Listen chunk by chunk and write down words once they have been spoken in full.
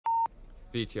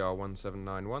VTR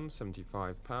 1791,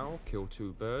 75 POW, Kill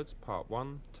 2 Birds, Part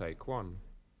 1, Take 1.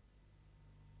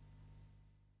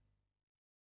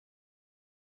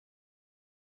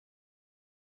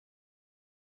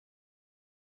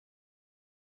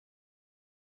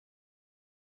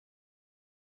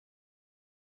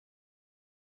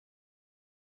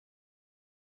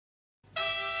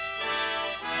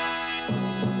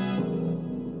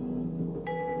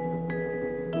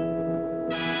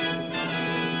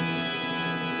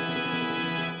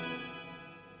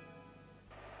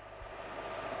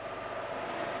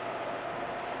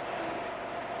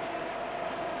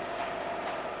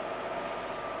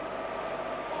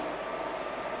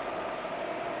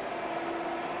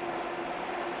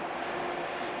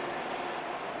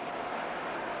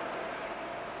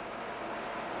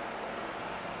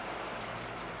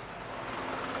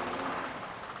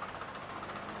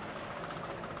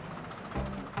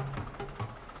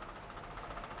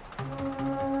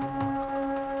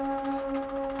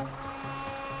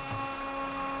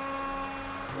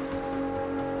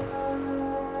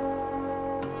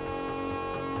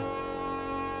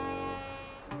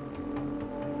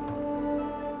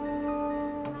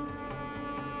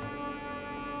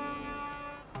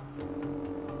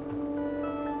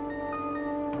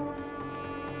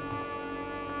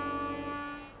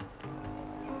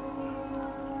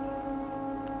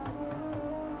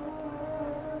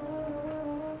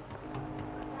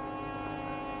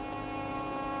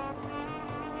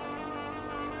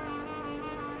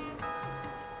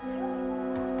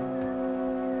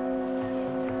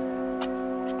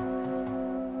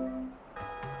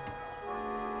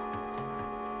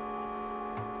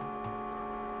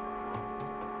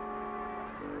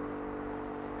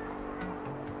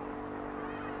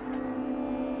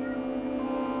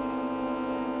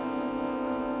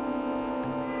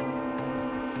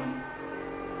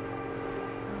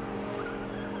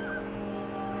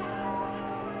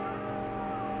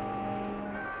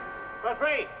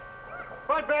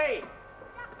 Budby!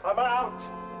 I'm out.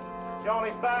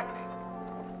 Charlie's back.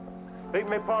 Eat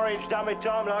me porridge, done me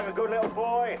time like a good little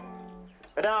boy.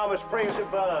 And now I'm as free as a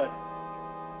bird.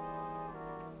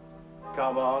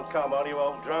 Come on, you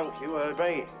old drunk. You heard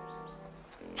me.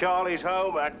 Charlie's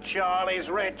home and Charlie's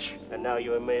rich. And now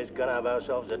you and me is gonna have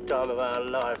ourselves the time of our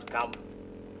lives. Come.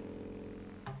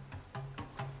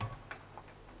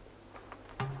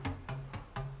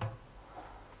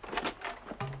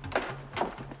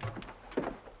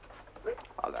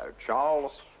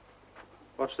 Charles.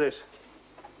 What's this?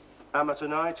 Amateur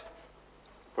night?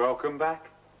 Welcome back.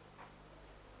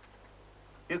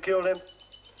 You killed him?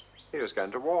 He was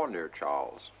going to warn you,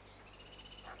 Charles.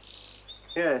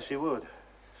 Yes, he would.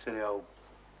 Silly old...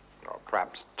 Oh,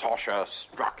 perhaps Tosha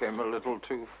struck him a little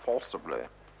too forcibly.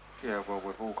 Yeah, well,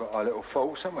 we've all got our little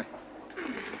faults, haven't we?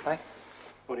 Hey?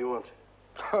 What do you want?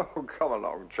 Oh, come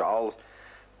along, Charles.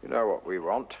 You know what we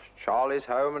want. Charlie's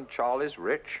home and Charlie's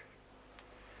rich.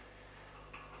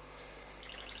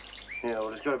 Yeah, well,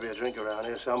 there's got to be a drink around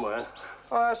here somewhere.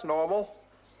 Oh, that's normal.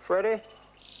 Freddie?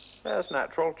 That's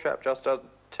natural. Chap just does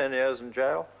 10 years in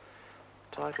jail.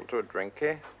 Entitled to a drink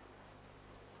here.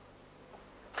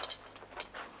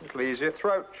 It'll ease your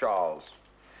throat, Charles,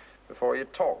 before you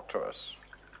talk to us.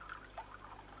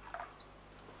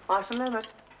 Ice and lemon.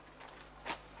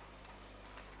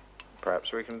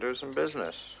 Perhaps we can do some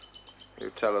business.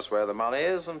 You tell us where the money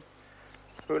is, and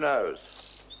who knows?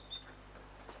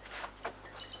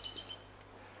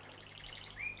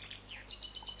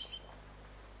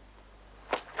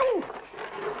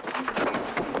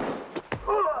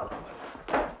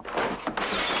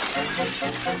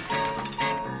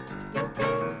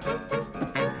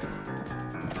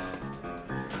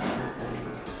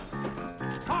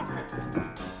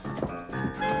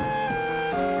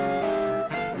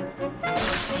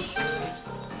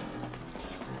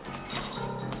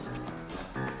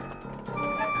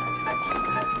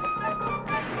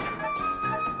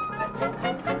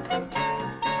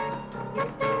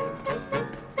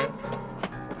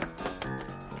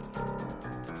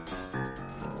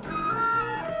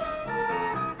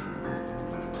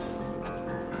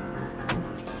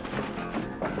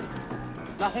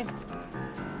 Nothing?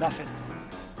 Nothing.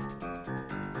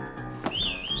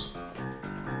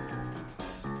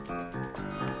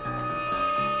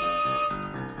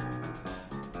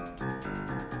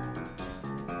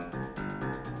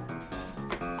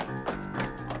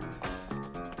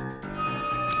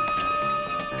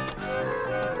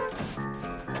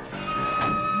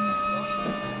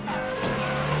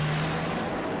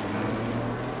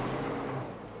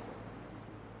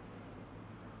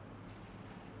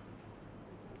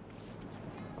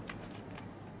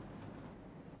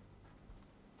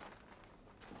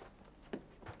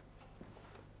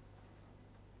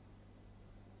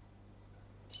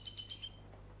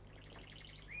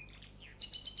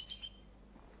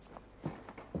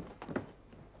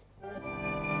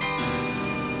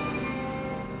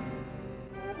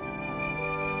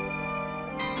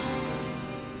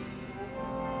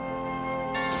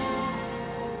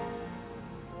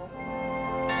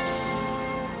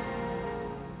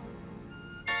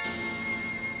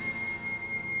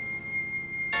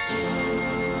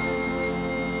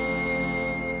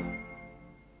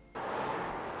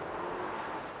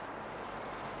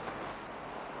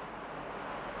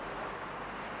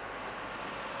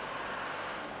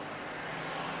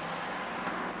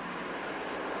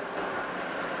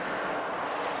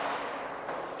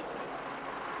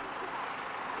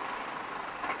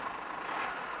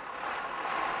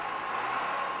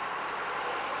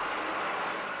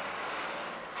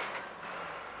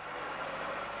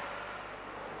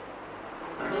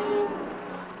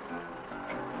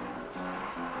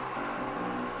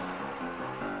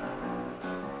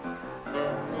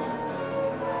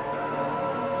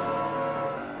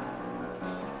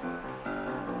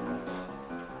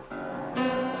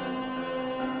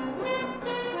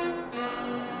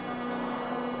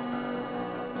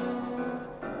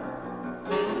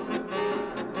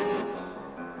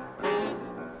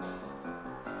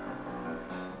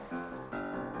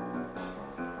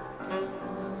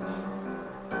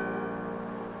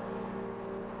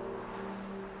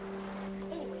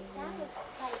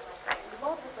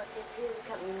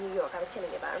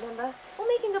 clever. We're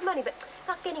making good money, but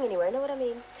not getting anywhere, know what I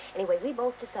mean? Anyway, we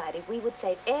both decided we would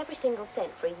save every single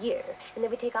cent for a year, and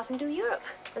then we'd take off and do Europe.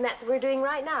 And that's what we're doing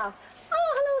right now.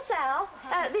 Oh, hello,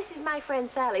 Sal. This is my friend,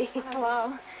 Sally.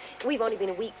 Hello. We've only been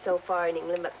a week so far in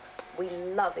England, but we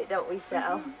love it, don't we,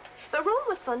 Sal? Mm-hmm. But Rome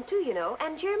was fun, too, you know.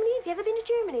 And Germany, have you ever been to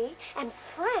Germany? And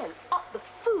France. Oh, the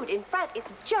food in France,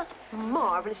 it's just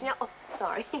marvelous. You know, oh,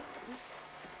 sorry.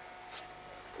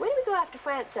 Where do we go after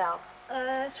France, Sal?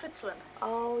 Switzerland.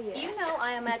 Oh, yes. You know,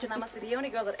 I imagine I must be the only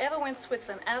girl that ever went to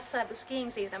Switzerland outside the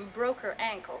skiing season and broke her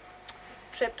ankle.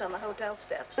 Tripped on the hotel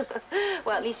steps.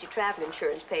 Well, at least your travel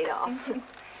insurance paid off.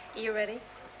 You ready?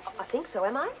 Oh, I think so,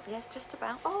 am I? Yes, just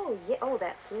about. Oh, yeah. Oh,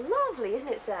 that's lovely, isn't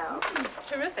it, Sal?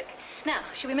 Terrific. Now,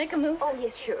 should we make a move? Oh,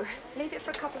 yes, sure. Leave it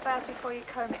for a couple of hours before you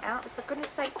comb it out. For goodness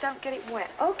sake, don't get it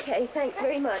wet. Okay, thanks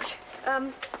very much.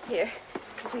 Here,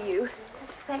 this is for you.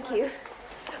 Thank you.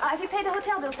 Have you paid the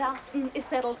hotel bill, Sal? It's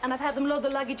settled, and I've had them load the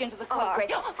luggage into the car. Oh,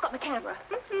 great. Oh, I've got my camera.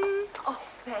 Oh,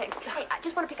 thanks. Hey, I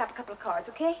just want to pick up a couple of cards,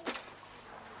 okay?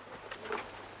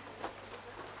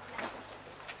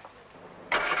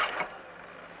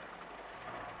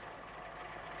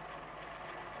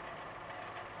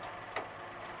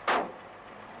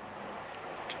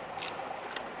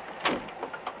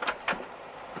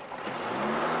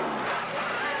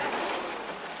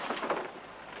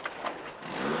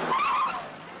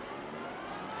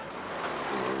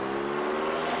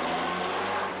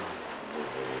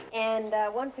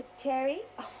 And one for Terry.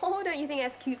 Oh, don't you think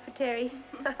that's cute for Terry?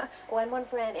 Oh, and one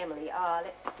for Aunt Emily.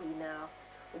 Let's see now.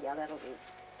 Oh, yeah, that'll do.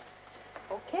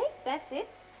 Okay, that's it.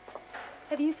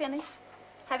 Have you finished?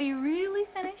 Have you really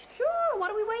finished? Sure,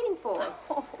 what are we waiting for?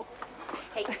 Oh.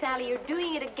 Hey, Sally, you're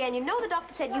doing it again. You know the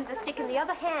doctor said use a stick in the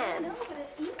other hand. No, but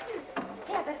it's easier.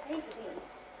 Yeah, I better pay for these.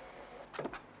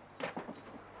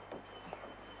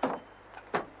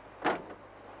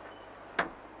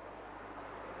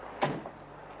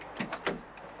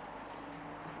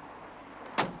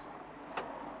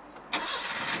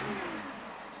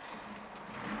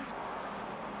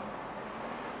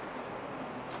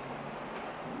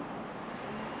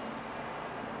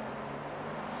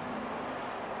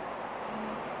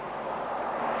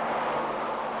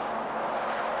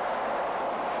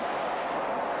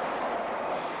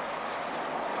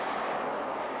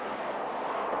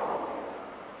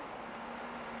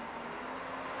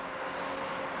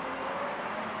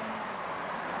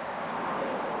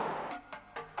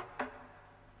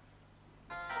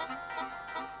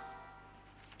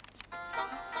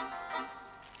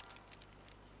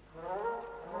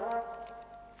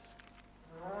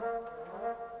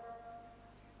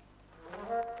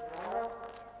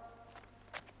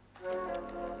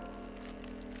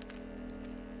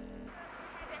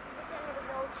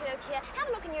 Here. Have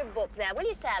a look in your book there, will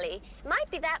you, Sally? Might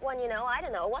be that one, you know. I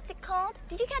don't know. What's it called?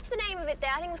 Did you catch the name of it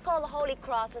there? I think it was called the Holy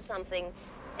Cross or something.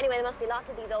 Anyway, there must be lots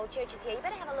of these old churches here. You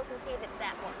better have a look and see if it's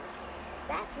that one.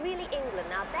 That's really England.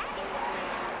 Now, that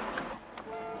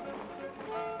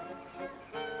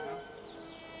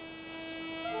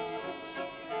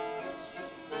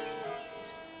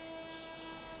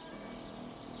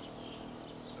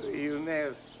is... You may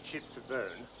have chipped a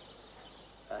bone.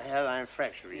 A hairline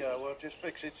fracture. Yeah, well, just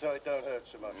fix it so it don't hurt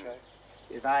so much, eh?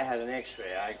 If I had an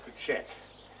X-ray, I could check.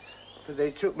 But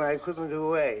they took my equipment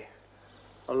away,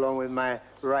 along with my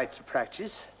right to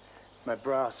practice, my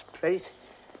brass plate,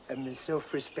 and my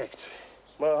self-respect.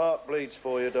 My heart bleeds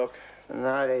for you, Doc. And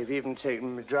now they've even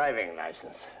taken my driving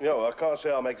license. You know, I can't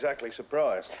say I'm exactly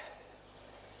surprised.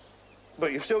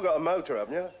 But you've still got a motor,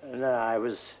 haven't you? No, I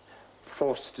was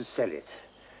forced to sell it.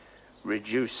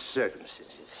 Reduced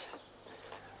circumstances.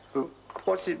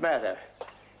 What's it matter?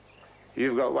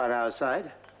 You've got one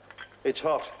outside? It's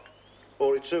hot.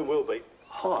 Or it soon will be.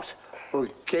 Hot? Well,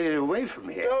 get it away from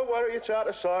here. Don't worry, it's out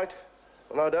of sight.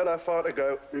 And I don't have far to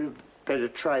go. You better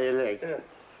try your leg. Yeah.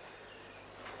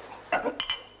 Well,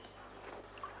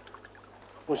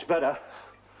 it's better.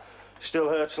 Still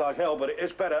hurts like hell, but it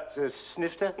is better. The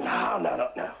snifter? No,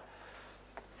 not now.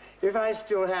 If I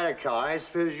still had a car, I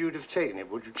suppose you'd have taken it,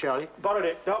 would you, Charlie? Borrowed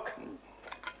it, Doc.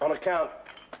 On account.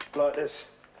 Like this.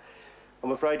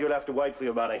 I'm afraid you'll have to wait for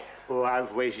your money. Oh,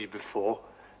 I've waited before,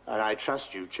 and I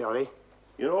trust you, Charlie.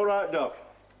 You're all right, Doc.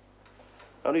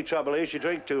 Only trouble is you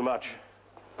drink too much.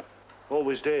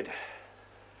 Always did.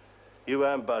 You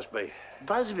and Busby.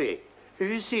 Busby? Have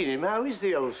you seen him? How is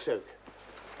the old soak?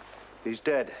 He's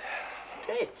dead.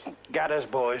 Dead? Gather's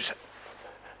boys.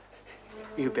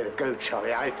 You better go,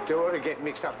 Charlie. I don't want to get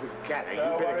mixed up with Gather.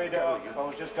 Don't you better worry, go. Doc. I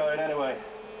was just going anyway.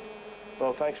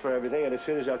 Well, thanks for everything, and as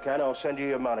soon as I can, I'll send you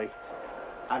your money.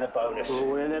 And a bonus. Well,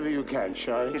 whenever you can,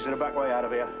 Charlie. Is there a back way out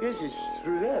of here? Yes, it's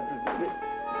through there.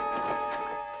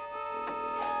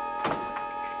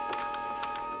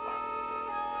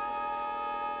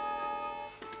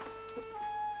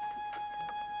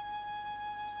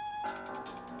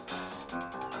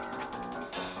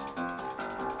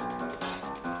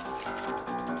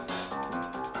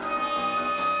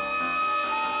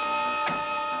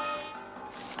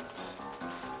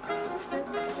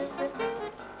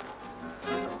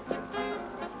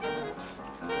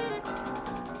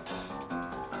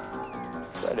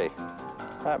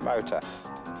 That motor.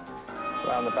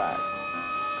 Round the back.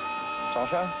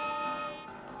 Tasha?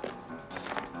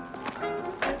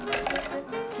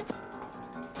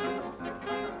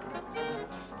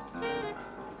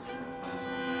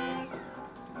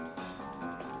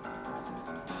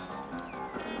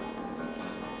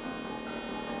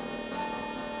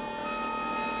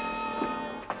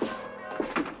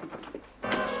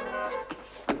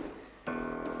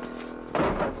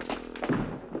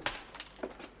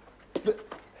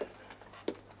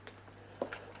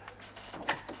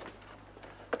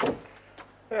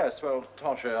 Yes, well,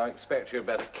 Tasha, I expect you'd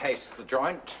better case the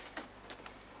joint.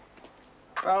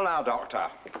 Well, now, Doctor,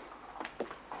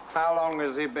 how long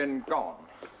has he been gone?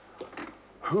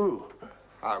 Who?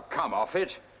 Oh, come off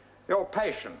it. Your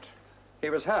patient. He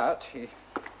was hurt. He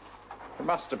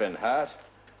must have been hurt.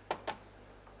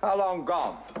 How long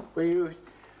gone? Well,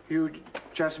 you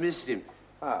just missed him.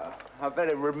 Ah, how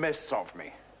very remiss of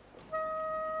me.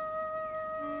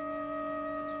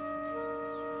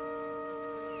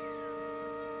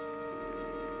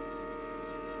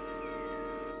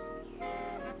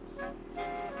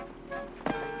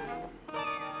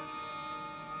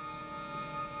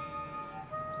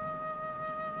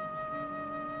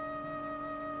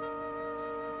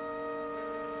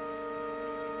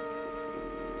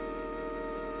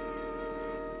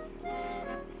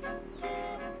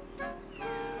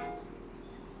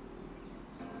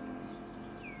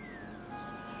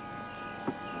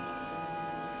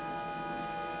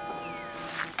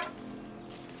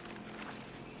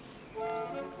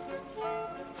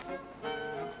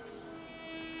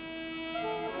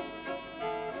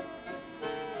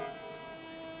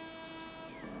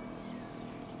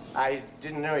 I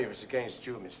didn't know he was against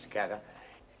you, Mr. Gather.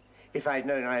 If I'd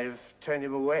known, I'd have turned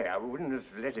him away. I wouldn't have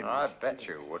let him. I bet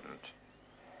you wouldn't.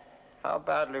 How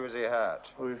badly was he hurt?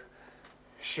 Oh,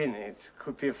 shin, it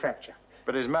could be a fracture.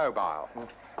 But he's mobile.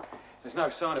 There's no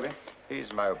sign of him.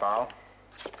 He's mobile. All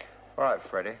right,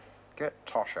 Freddie, get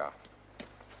Tasha.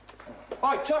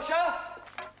 Hi, Tasha!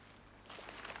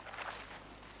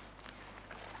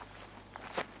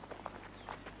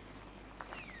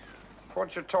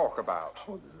 What'd you talk about?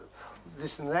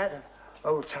 This and that,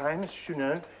 old times, you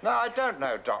know. No, I don't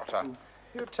know, Doctor.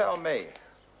 You tell me.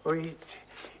 Well,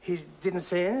 he didn't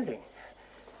say anything.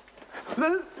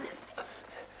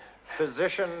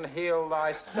 Physician, heal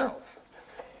thyself.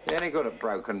 You any good at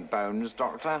broken bones,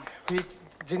 Doctor? He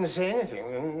didn't say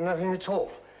anything, nothing at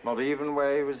all. Not even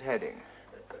where he was heading.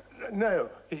 No,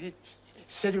 he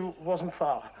said it wasn't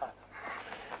far.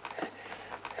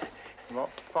 Not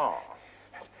far.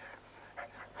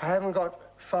 I haven't got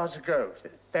far to go.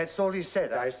 That's all he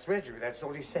said. I swear to you, that's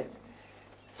all he said.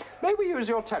 May we use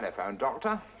your telephone,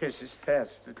 Doctor? Yes, it's that.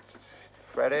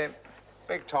 Freddie,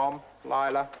 Big Tom,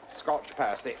 Lila, Scotch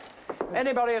Percy.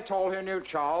 Anybody at all who knew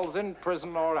Charles, in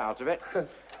prison or out of it?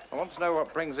 I want to know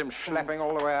what brings him schlepping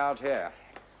all the way out here.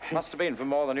 Must have been for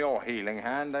more than your healing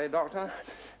hand, eh, Doctor?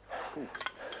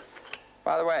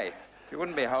 By the way, you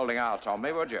wouldn't be holding out on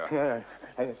me, would you? No.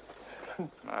 No,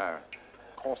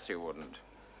 of course you wouldn't.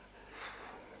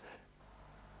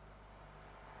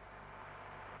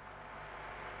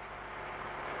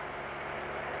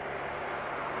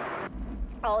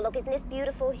 Oh, look, isn't this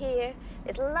beautiful here?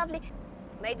 It's lovely.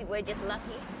 Maybe we're just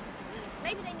lucky.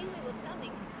 Maybe they knew we were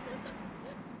coming.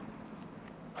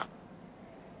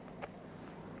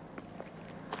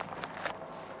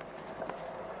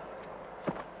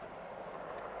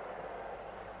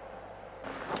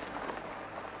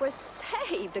 We're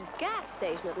saved. A gas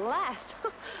station at last.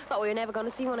 Thought we were never going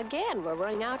to see one again. We're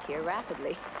running out here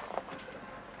rapidly.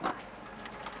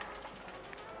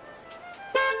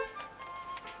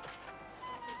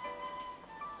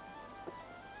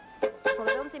 Well,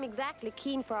 they don't seem exactly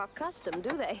keen for our custom,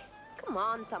 do they? Come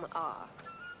on, some are.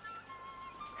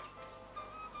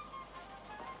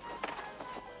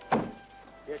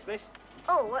 Yes, miss?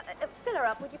 Oh, fill her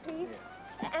up, would you please?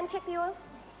 And check the oil.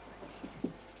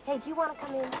 Hey, do you want to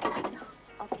come in?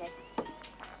 Okay.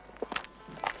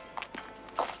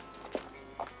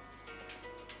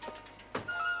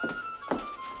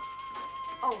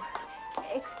 Oh,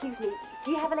 excuse me.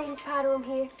 Do you have a ladies' powder room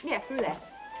here? Yeah, through there.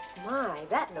 My,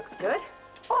 that looks good.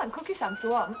 Oh, I can cook you some if you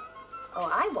want. Oh,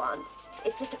 I want.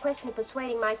 It's just a question of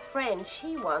persuading my friend.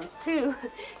 She wants, too.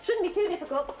 Shouldn't be too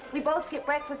difficult. We both skipped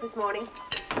breakfast this morning.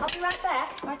 I'll be right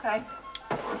back. Okay.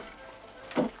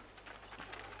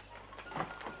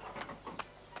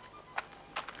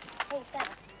 Hey, Sarah,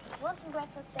 you want some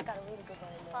breakfast? They got a really good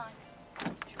one in there. Fine.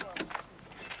 Sure.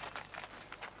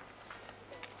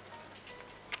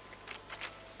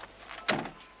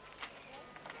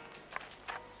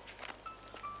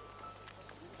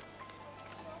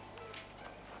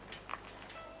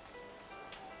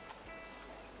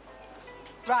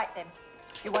 Right then.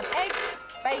 You want eggs,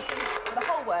 bacon, for the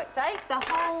whole works, eh? The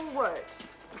whole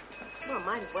works. Well,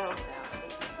 might as well,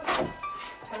 Sal.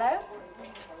 Hello?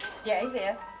 Yeah, he's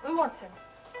here. Who wants him?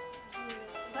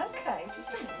 Okay, just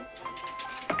a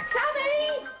minute.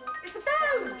 Sammy! It's the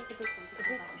phone!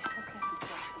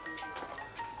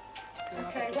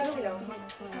 Okay, don't be long.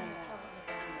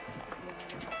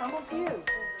 Someone for you.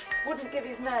 Wouldn't give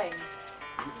his name.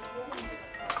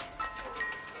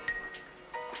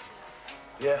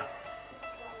 Yeah.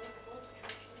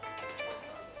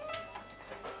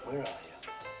 Where are you?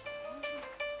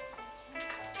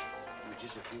 We're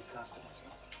just a few customers.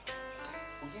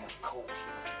 Well, yeah, of course.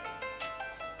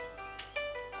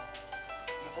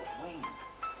 Yeah, but when?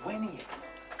 When are you?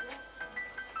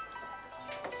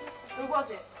 Who was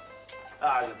it?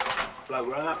 Ah, there's a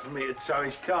bloke rang up for me to tow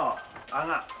his car. Hung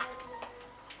up.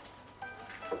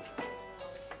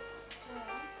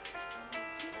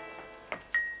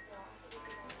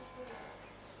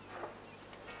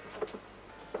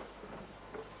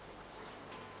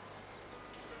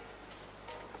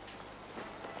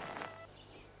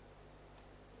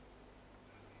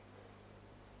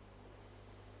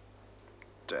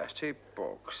 Dirty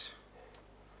books.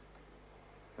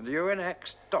 And you an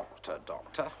ex-doctor,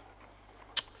 Doctor?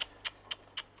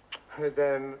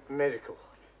 They're medical.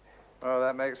 Oh,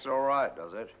 that makes it all right,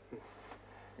 does it?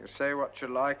 You say what you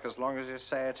like as long as you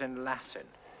say it in Latin.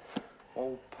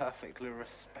 All perfectly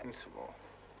respectable.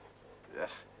 Ugh.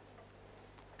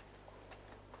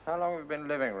 How long have you been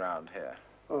living round here?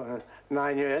 Oh,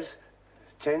 9 years.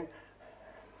 10?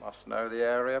 Must know the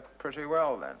area pretty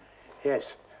well, then.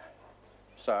 Yes.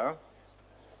 So?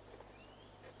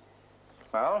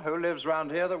 Well, who lives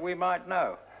round here that we might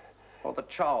know? Or that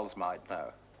Charles might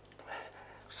know?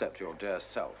 Except your dear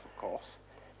self, of course.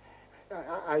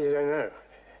 I don't know.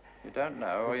 You don't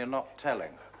know, or you're not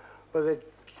telling? Well, they're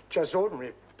just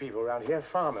ordinary people around here,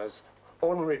 farmers.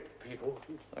 Ordinary people.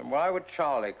 Then why would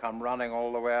Charlie come running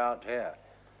all the way out here?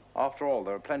 After all,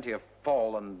 there are plenty of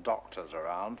fallen doctors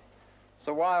around.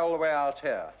 So why all the way out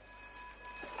here?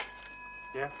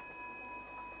 Yeah?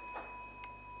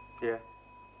 Yeah.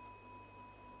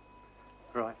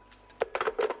 Right.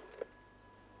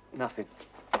 Nothing.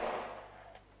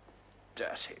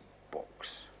 Dirty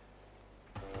books.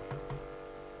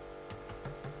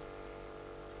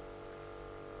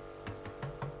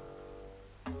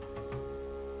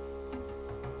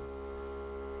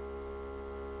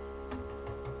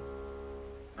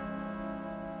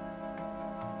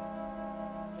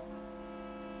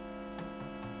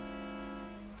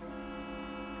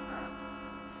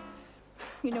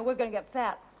 You know, we're gonna get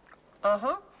fat.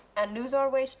 Uh-huh. And lose our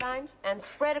waistlines and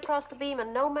spread across the beam,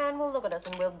 and no man will look at us,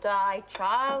 and we'll die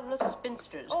childless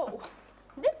spinsters. Oh.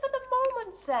 Live for the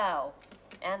moment, Sal.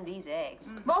 And these eggs.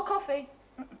 More coffee.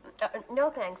 No,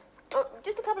 thanks.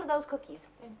 Just a couple of those cookies.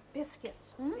 And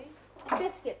biscuits, please.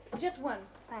 Biscuits. Just one.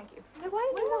 Thank you. Now,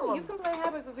 why do you Well, want you can play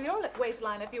havoc with your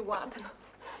waistline if you want.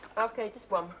 Okay, just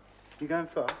one. You going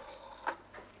far?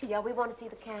 Yeah, we want to see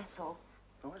the castle.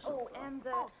 Oh, that's not Oh, far. and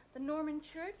the Norman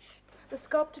church, the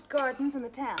sculpted gardens in the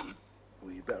town.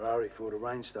 Well, you better hurry before the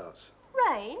rain starts.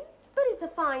 Rain? But it's a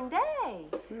fine day.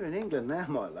 You're in England now,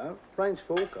 my love. Rain's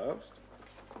forecast.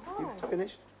 You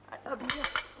finished? Yeah.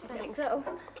 Thanks. So,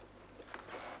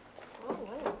 Oh,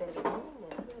 wait a bit of now.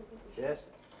 Yes?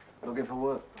 Looking for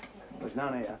work? There's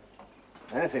none here.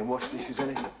 Anything, wash dishes,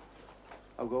 anything?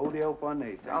 I've got all the help I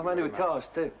need. I'm handy with cars,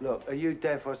 too. Look, are you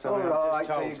deaf or All something? right, I've just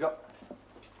so told you got...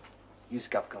 Use a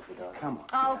cup of coffee, darling. Come on.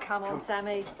 oh, come on,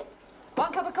 Sammy.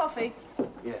 One cup of coffee.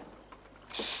 Yeah.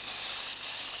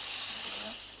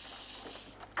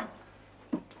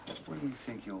 What do you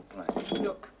think you're playing?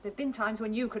 Look, there've been times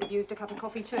when you could have used a cup of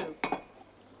coffee too.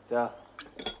 Duh.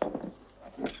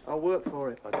 I'll work for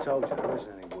it. I told you there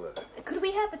isn't any work. Could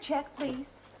we have the check,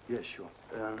 please? Yeah, sure.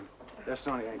 That's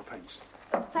 98 pence.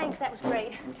 Thanks, that was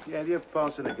great. Yeah, you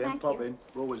pass it again. Thank Pop you. in.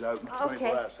 We're always open. Okay.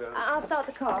 24 hours service. I'll start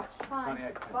the car. Fine.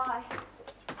 28 pence. Bye.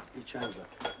 You change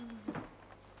that.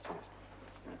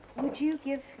 Would you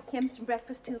give him some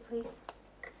breakfast too, please?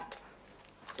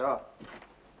 Duh.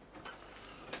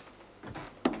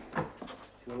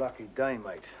 It's your lucky day,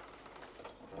 mate.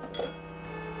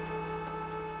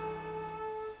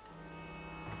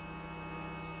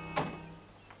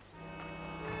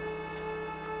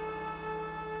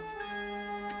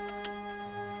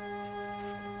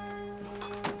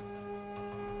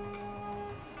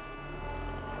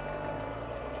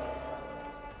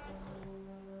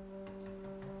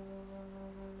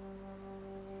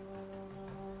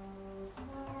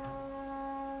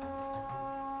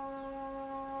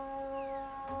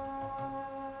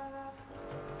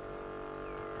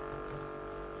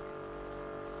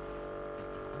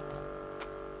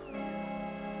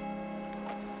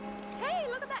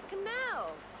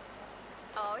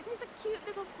 a cute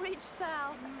little bridge,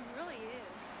 Sal. It really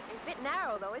is. It's a bit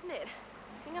narrow, though, isn't it?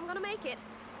 Think I'm gonna make it?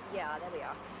 Yeah, there we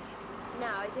are.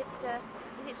 Now, is it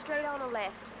straight on or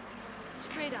left?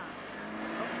 Straight on.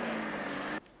 Okay.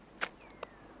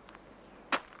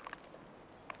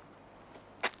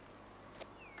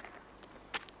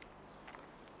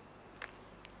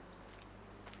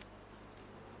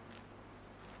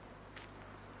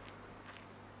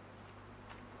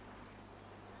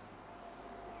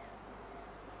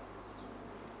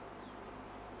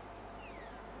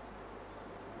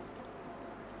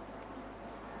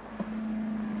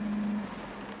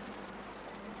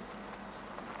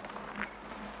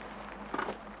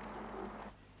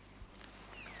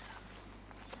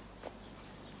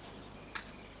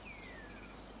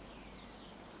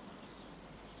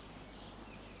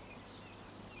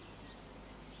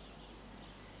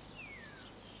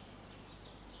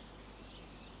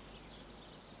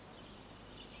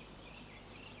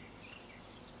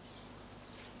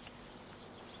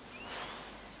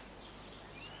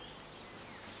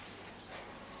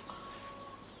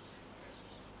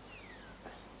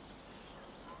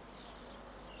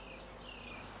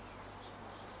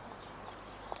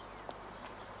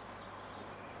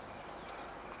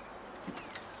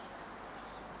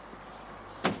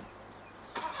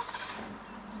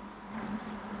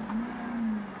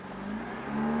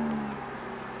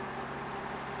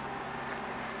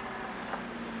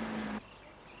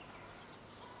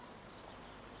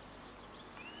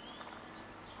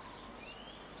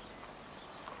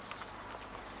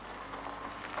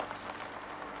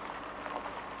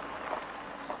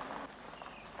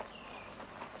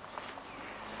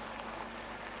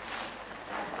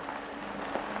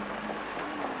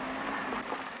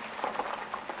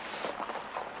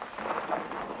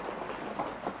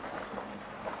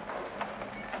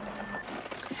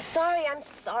 I'm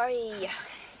sorry.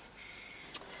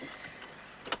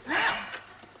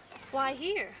 Why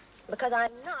here? Because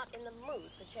I'm not in the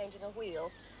mood for changing a wheel.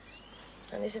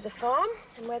 And this is a farm,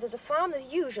 and where there's a farm,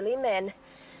 there's usually men.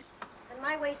 And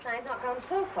my waistline's not gone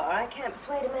so far, I can't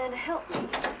persuade a man to help me.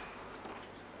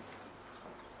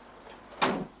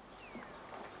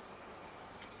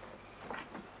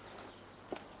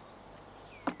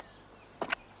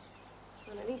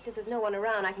 Well, at least if there's no one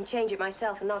around, I can change it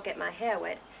myself and not get my hair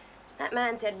wet. That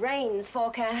man said rain's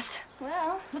forecast.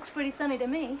 Well, looks pretty sunny to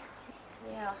me.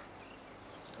 Yeah.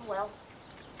 Oh, well.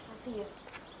 I'll see you.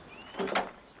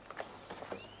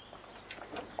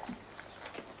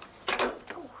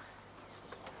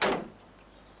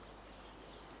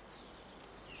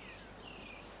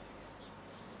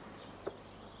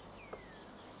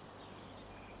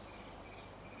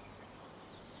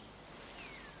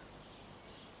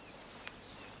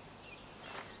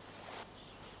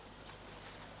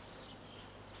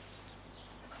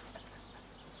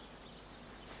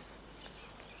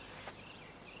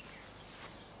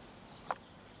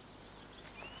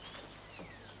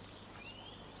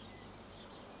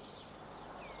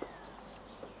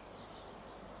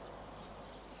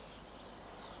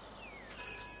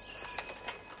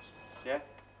 Yeah?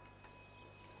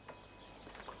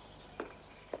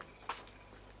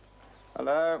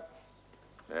 Hello?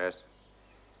 Yes.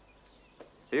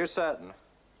 Are you certain?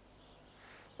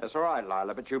 That's all right,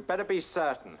 Lila, but you better be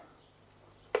certain.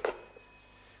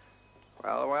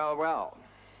 Well, well, well.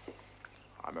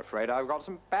 I'm afraid I've got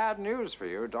some bad news for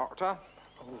you, Doctor.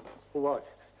 Oh, what?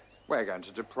 We're going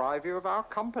to deprive you of our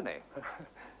company.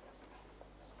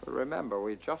 But remember,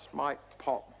 we just might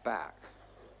pop back.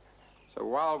 So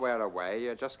while we're away,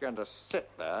 you're just going to sit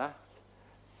there,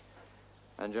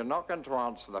 and you're not going to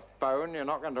answer the phone, you're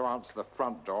not going to answer the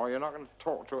front door, you're not going to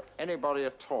talk to anybody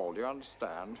at all, do you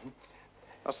understand?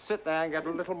 Just sit there and get a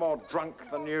little more drunk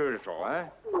than usual, eh?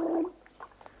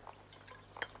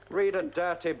 Read a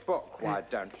dirty book, why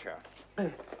don't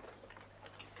you?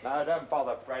 No, don't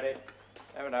bother, Freddie.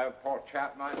 Never know, poor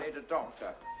chap might need a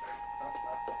doctor.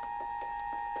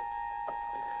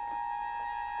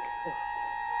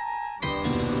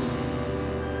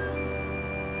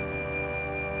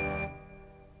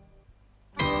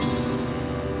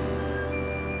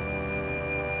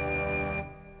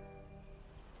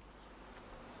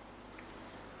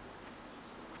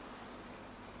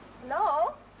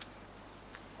 Hello?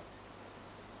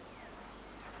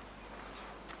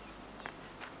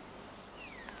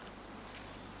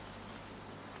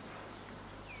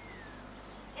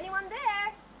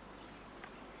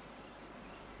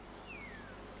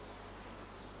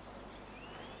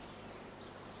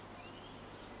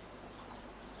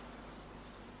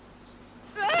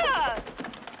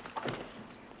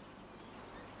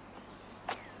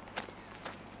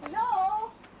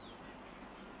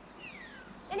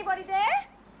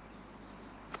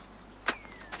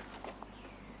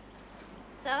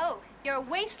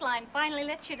 waistline finally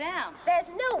let you down. There's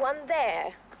no one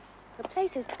there. The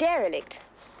place is derelict.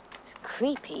 It's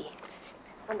creepy.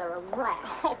 And there are rats.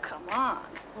 Oh, come on.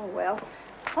 Oh, well,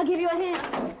 I'll give you a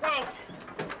hand. Thanks.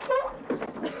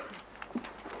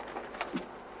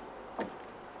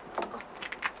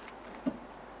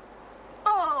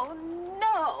 Oh,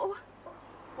 no.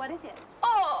 What is it?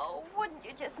 Oh, wouldn't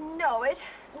you just know it?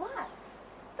 What?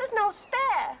 There's no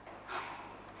spare.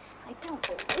 I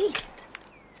don't believe it.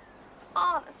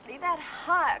 Honestly, that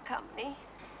hire company.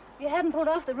 If you hadn't pulled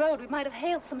off the road, we might have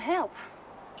hailed some help.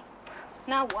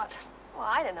 Now what? Well,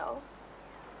 I don't know.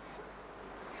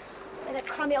 At that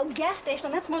crummy old gas station,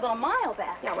 and that's more than a mile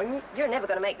back. Yeah, well, you're never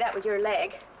going to make that with your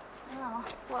leg. Oh.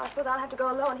 Well, I suppose I'll have to go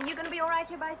alone. Are you going to be all right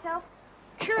here by yourself?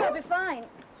 Sure, I'll be fine.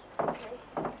 Okay.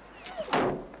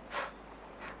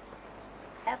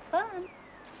 Have fun.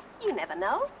 You never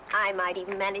know. I might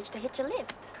even manage to hitch a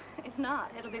lift. If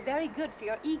not, it'll be very good for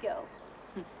your ego.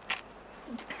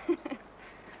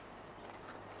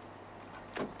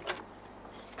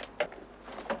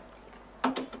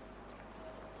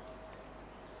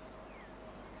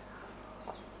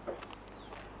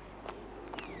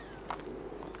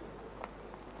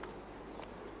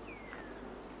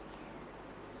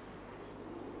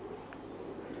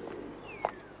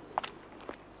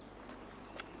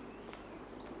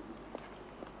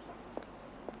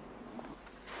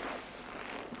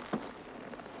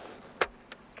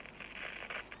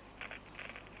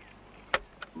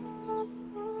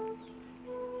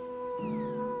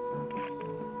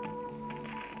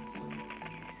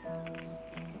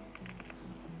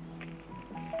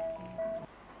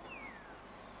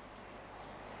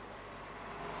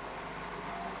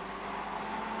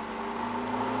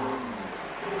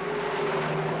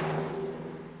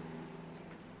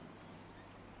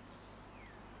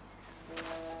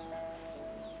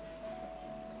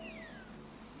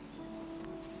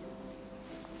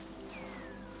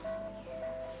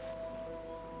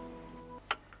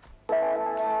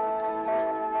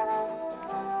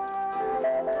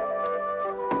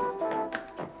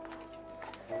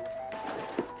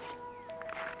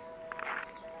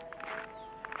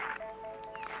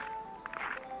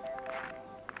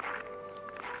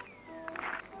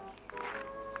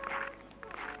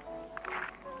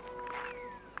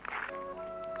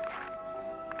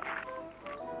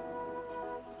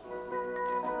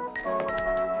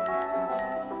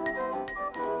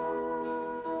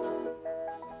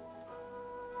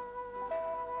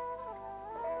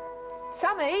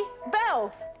 Sammy?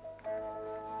 Belle!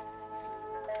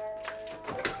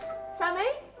 Sammy?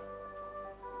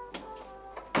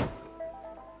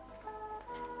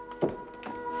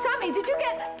 Sammy, did you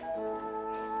get that?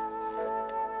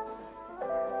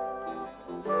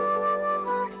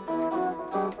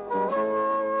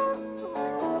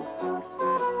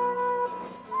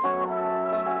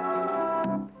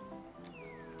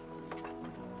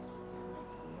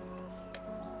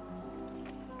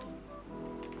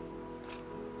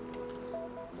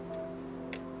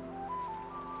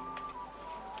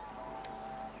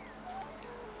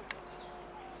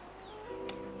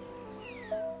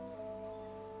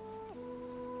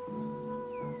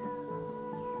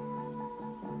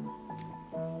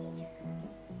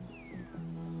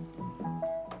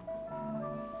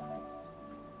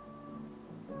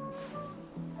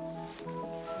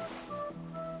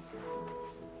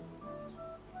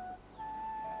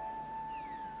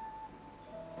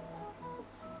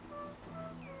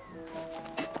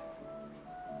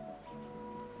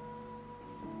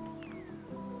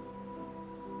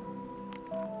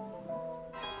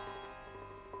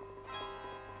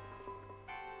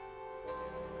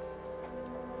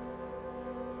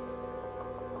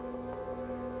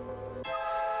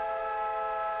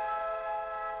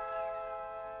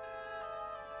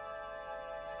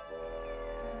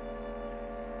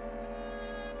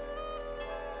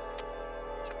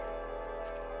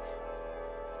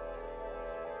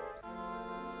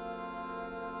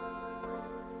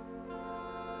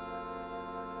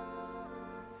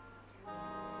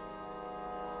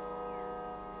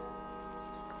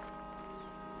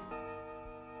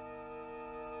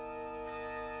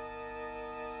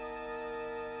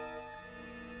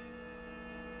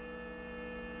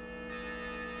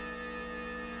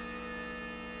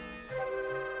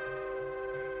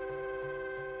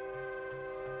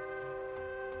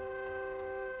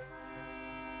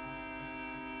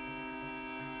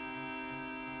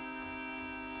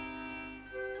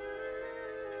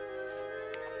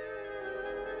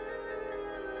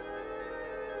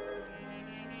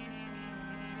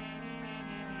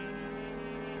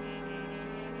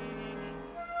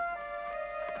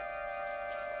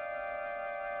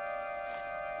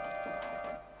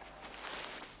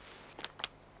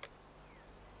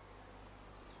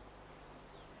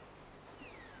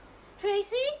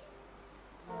 Tracy?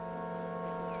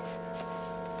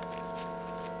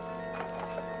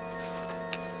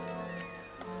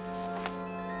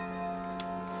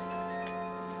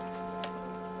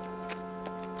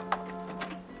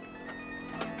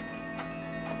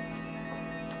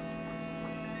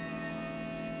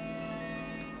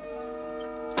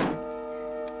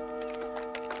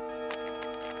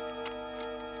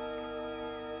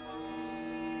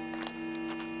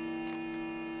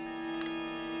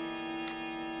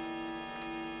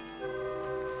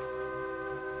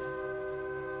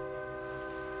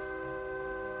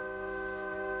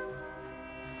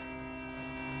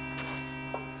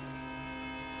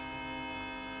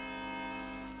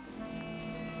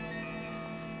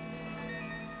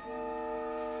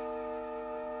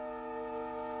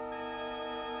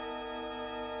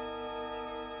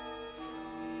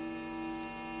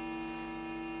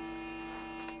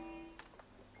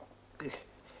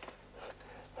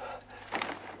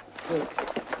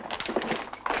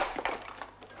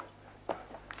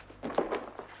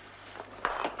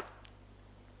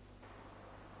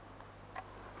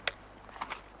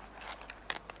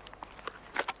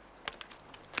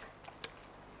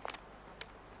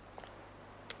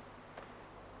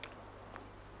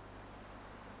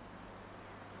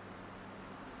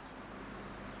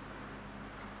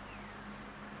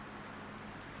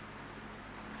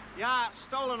 Yeah, it's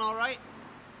stolen, all right.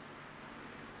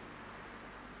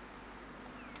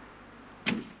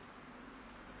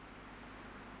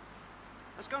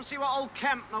 Let's go and see what old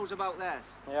Kemp knows about that.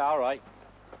 Yeah, all right.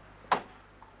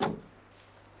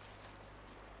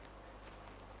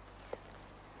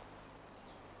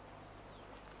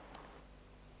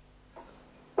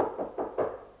 Front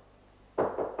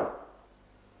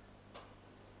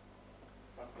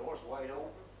door's wide open.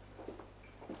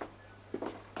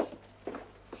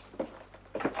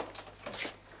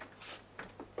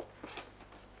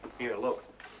 Here, look.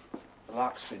 The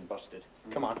lock's been busted.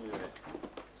 Come on.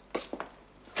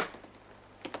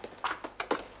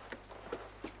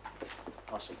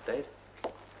 What's he dead?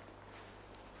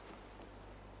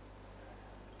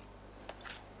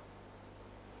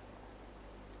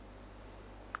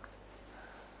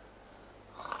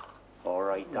 All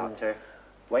right, Doctor.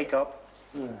 Wake up.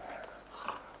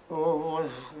 Oh,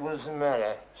 what's the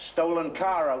matter? Stolen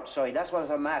car outside. That's what's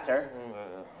the matter.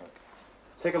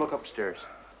 Take a look upstairs.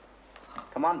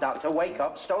 Come on, Doctor. Wake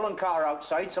up. Stolen car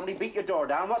outside. Somebody beat your door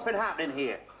down. What's been happening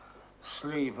here?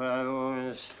 Sleep, I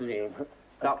want to sleep.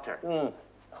 Doctor.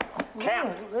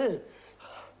 Kemp.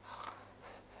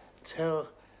 Tell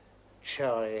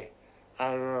Charlie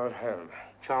I'm not home.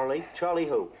 Charlie? Charlie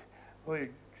who? Well,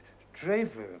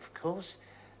 Draper, of course.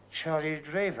 Charlie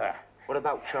Draper. What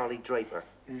about Charlie Draper?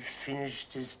 He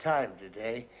finished his time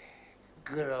today.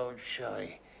 Good old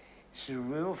Charlie. He's a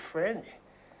real friend.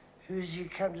 Who's he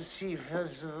come to see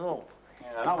first of all?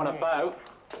 Yeah, not one about.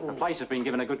 The place has been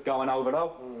given a good going over,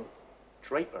 though.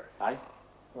 Draper? Eh?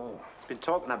 He's been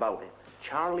talking about him.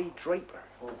 Charlie Draper.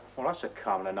 Well, that's a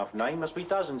common enough name. Must be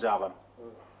dozens of them.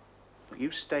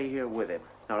 You stay here with him.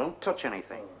 Now, don't touch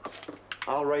anything.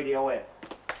 I'll radio in.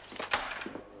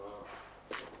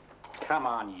 Come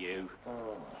on, you.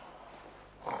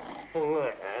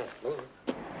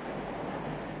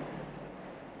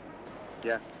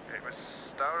 Yeah. It was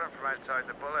stolen from outside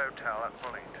the Bull Hotel at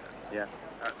Bullington. Yeah.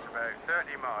 That's about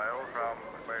 30 miles from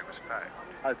where it was found.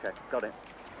 Okay, got it.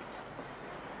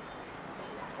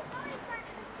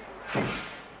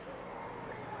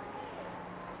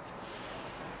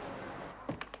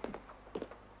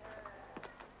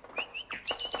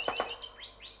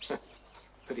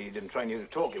 Pity he didn't train you to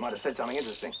talk. You might have said something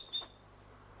interesting.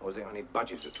 Or was it only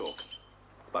budgies who talk?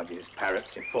 Budgies,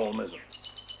 parrots, informers.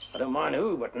 I don't mind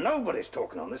who, but nobody's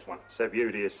talking on this one. Except you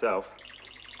to yourself.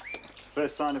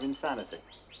 First sign of insanity.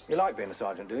 You like being a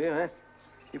sergeant, do you, eh?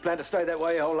 You plan to stay that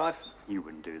way your whole life? You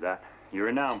wouldn't do that. You're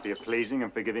renowned for your pleasing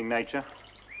and forgiving nature.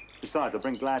 Besides, I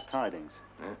bring glad tidings.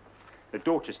 Yeah? The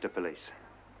Dorchester police.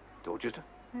 Dorchester?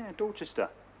 Yeah, Dorchester.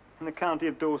 In the county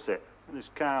of Dorset.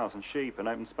 There's cows and sheep and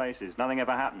open spaces. Nothing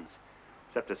ever happens.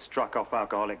 Except a struck-off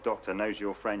alcoholic doctor knows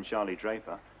your friend Charlie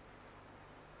Draper.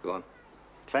 Go on.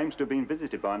 Claims to have been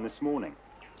visited by him this morning.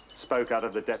 Spoke out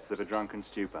of the depths of a drunken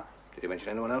stupor. Did he mention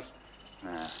anyone else?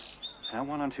 Nah. Now,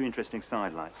 one or two interesting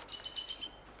sidelights.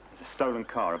 There's a stolen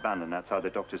car abandoned outside the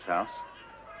doctor's house.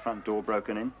 Front door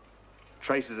broken in.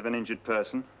 Traces of an injured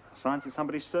person. Signs that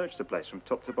somebody searched the place from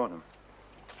top to bottom.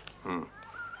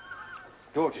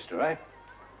 Dorchester, eh?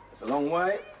 It's a long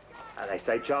way. And they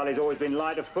say Charlie's always been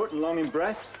light of foot and long in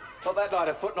breath. Not that light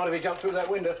of foot, not if he jumped through that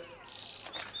window.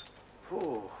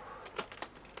 Ooh.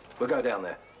 We'll go down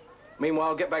there.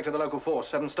 Meanwhile, get back to the local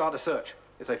force. Have them start a search.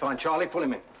 If they find Charlie, pull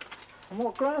him in. On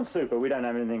what grounds, Super? We don't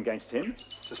have anything against him.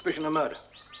 Suspicion of murder.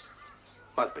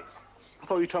 Busby. I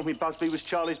thought you told me Busby was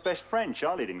Charlie's best friend.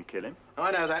 Charlie didn't kill him.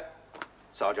 I know that,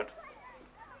 Sergeant.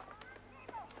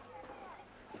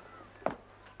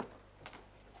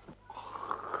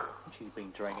 She's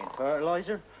been drinking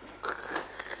fertilizer.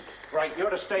 Right, you're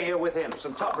to stay here with him.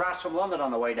 Some top brass from London on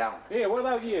the way down. Here, what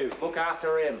about you? Look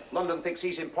after him. London thinks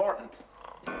he's important.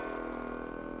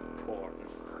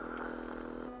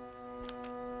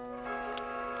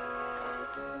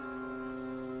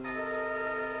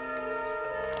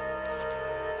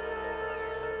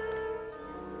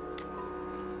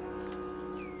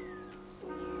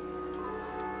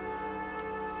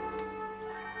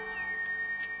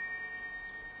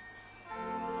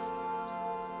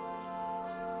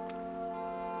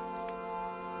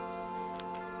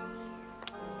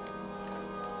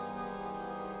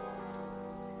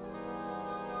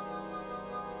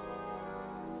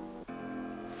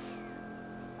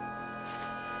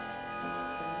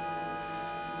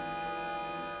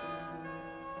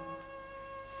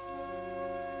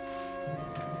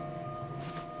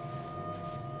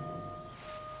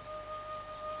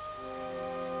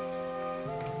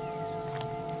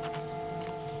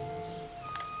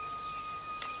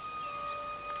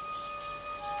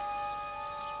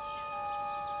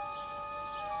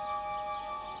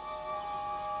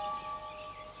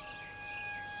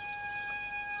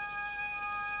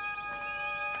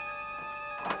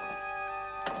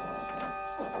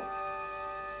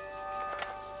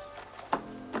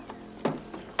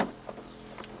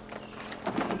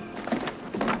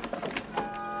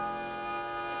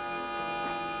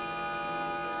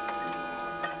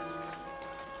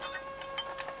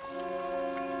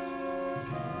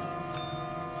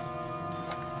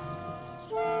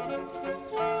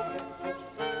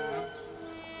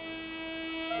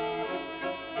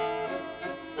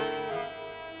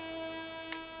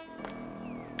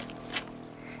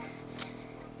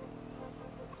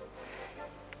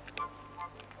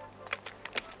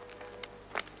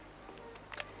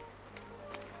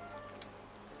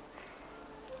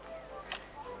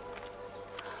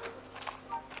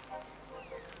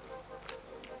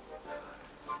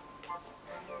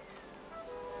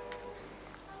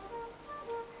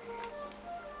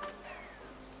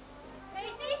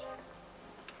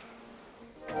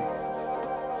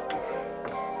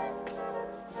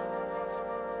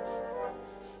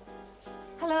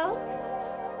 Hello?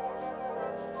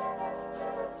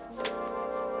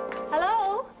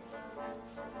 Hello?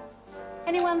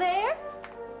 Anyone there?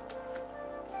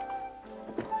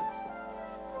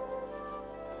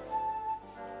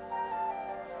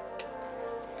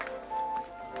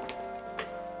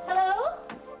 Hello?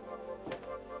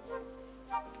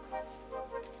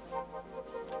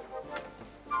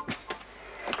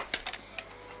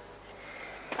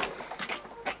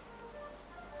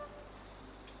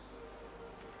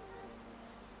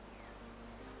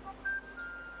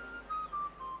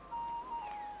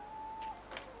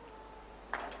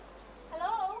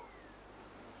 Hello?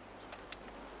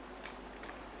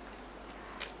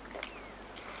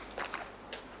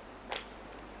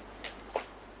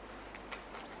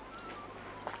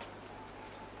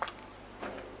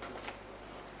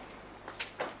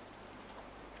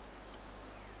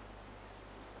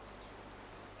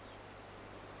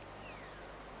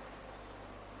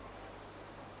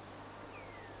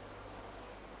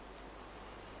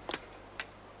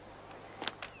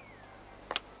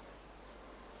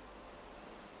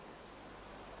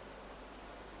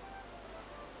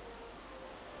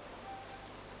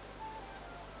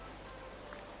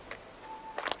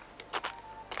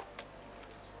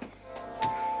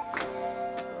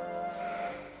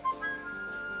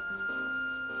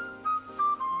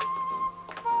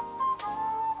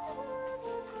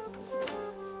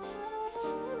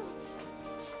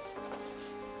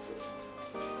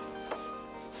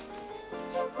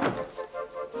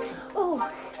 Oh,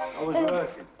 I was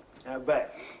working. Out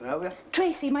back. Help you?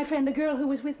 Tracy, my friend, the girl who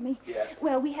was with me. Yeah.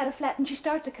 Well, we had a flat and she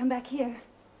started to come back here.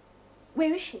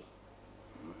 Where is she?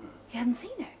 You haven't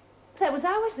seen her? That was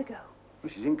hours ago.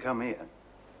 Well, she didn't come here.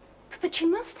 But she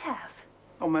must have.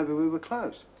 Oh, maybe we were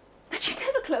closed. But she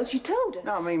never closed, you told us.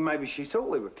 No, I mean, maybe she thought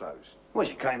we were closed. Well,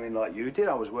 she came in like you did.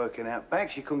 I was working out back.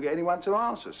 She couldn't get anyone to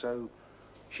answer, so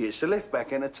she hits the lift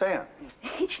back into town.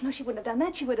 No, she wouldn't have done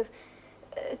that. She would have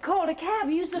called a cab,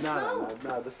 used the phone.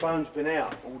 No, the phone's been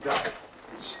out all day.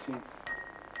 It's... They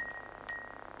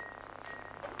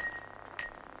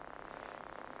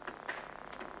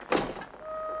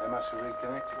must have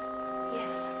reconnected.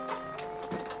 Yes.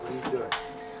 What are you doing?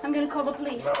 I'm going to call the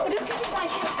police. No. But don't you think I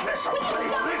should? Listen, Will you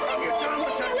please, stop? listen, you don't know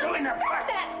what you're doing. Stop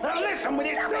that! Now listen, will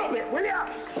you will you?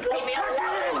 Leave me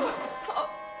alone! Oh,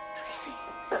 Tracy.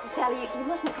 Sally, you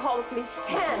mustn't call the police. You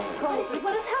can't. Call the police.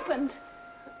 What has happened?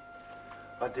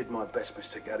 I did my best,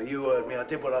 Mr. Gaddy. You heard me. I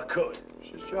did what I could.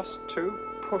 She's just too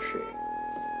pushy.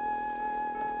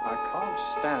 I can't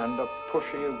stand a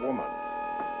pushy woman.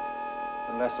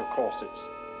 Unless, of course, it's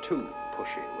two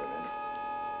pushy women.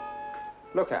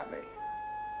 Look at me.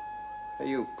 Are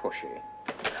you pushy?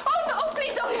 Oh, no,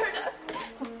 please don't hurt us.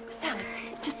 Oh, Sally,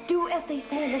 just do as they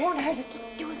say. They won't hurt us. Just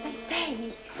do as they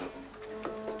say.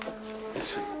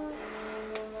 Listen,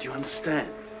 do you understand?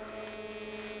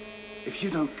 If you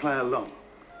don't play along,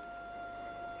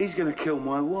 he's going to kill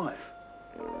my wife.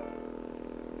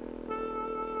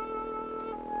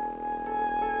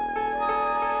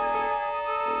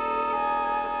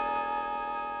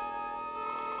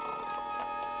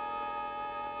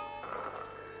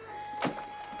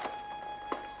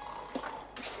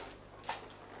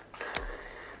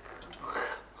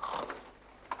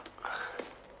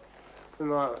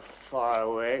 Not far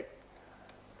away.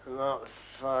 Not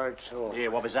far at all. Yeah,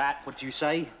 what was that? What did you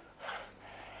say?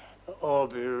 I'll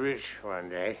be rich one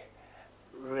day.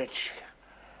 Rich.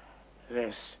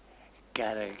 This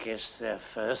Gadder gets there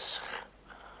first.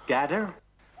 Gadder?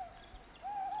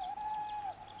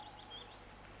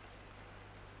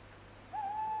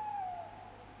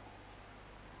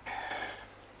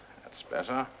 That's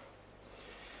better.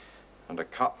 And a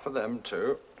cut for them,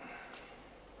 too.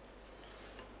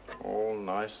 All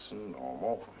nice and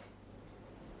normal.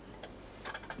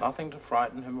 Nothing to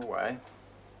frighten him away.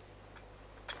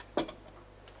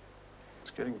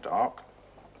 It's getting dark.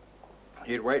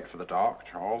 He'd wait for the dark,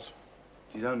 Charles.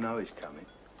 You don't know he's coming.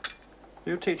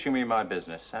 You teaching me my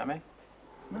business, Sammy?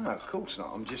 No, of course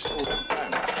not. I'm just...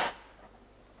 Don't.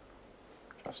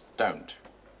 Just don't.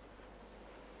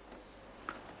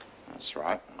 That's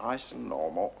right. Nice and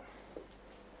normal.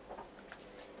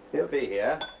 He'll be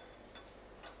here.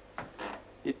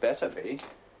 He'd better be.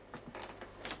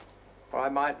 Or I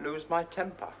might lose my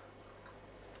temper.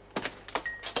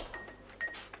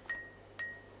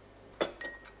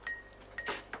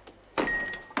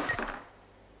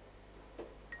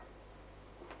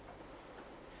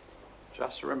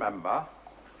 Just remember,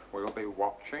 we'll be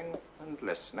watching and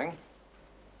listening.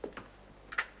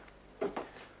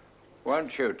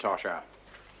 Won't you, Tosha?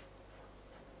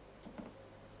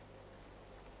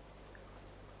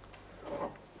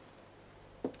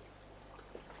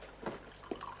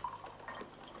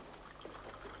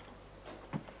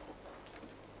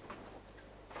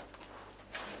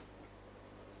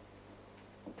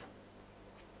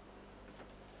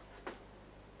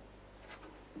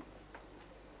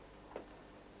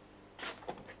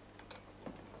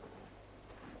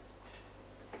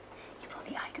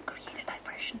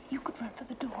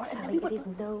 Sally, it is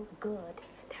no good.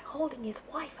 They're holding his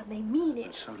wife and they mean it.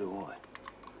 And so do I.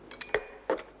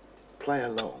 Play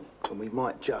along, and we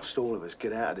might just, all of us,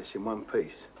 get out of this in one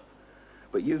piece.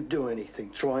 But you do anything,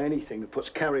 try anything that puts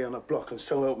Carrie on a block, and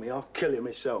so help me, I'll kill you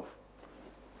myself.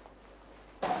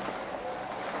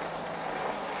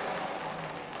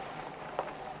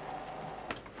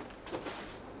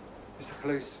 Mr.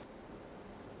 Police.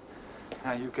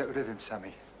 Now you get rid of him,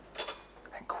 Sammy.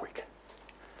 And quick.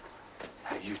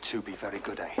 Now you two be very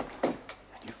good, eh? And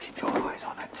you keep your eyes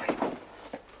on that table.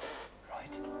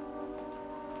 Right?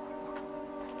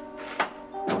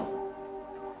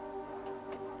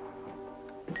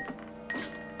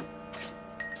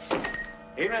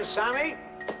 Evening, Sammy.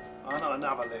 I know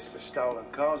another list of stolen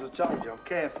cars. I told you, I'm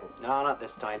careful. No, not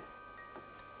this time.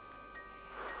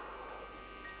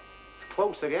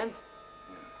 Close again?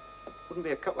 Yeah. Wouldn't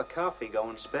be a cup of coffee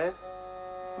going spare?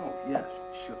 Oh, yeah,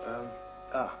 sure.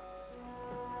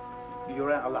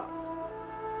 You're out of luck.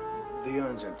 The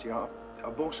urn's empty. I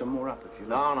bought some more up if you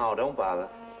like. No, don't bother.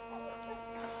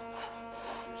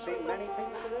 You seen many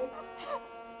people today?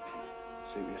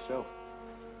 See for yourself.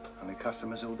 Only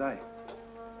customers all day.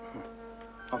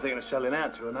 I'm thinking of selling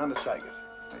out to an undertaker's.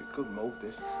 Hey, good move,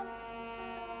 this.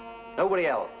 Nobody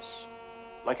else?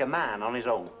 Like a man on his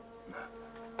own? No.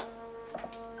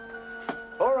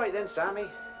 All right then, Sammy.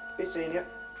 Be seeing you.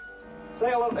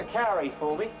 Say hello to Carrie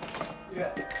for me.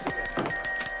 Yeah.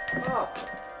 Oh,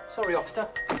 sorry, officer.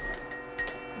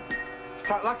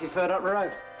 Struck lucky further up the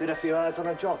road. Did a few hours on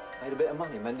a job. Made a bit of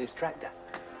money, mended his tractor.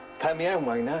 Pay me own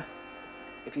way now.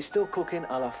 If you're still cooking,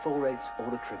 I'll have 4 eggs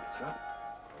or the tributes, right?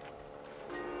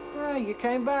 Oh, you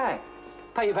came back.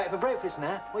 Pay you back for breakfast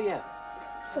now, will you?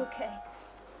 It's okay.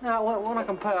 No, one I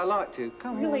can pay I like to.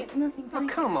 Come on. Really, it's nothing. Oh,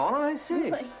 come on, I insist.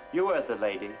 Really? You heard the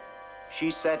lady. She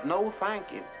said no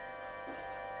thank you.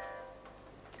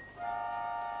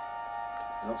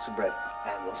 Lots of bread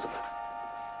and lots of butter.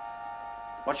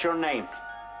 What's your name?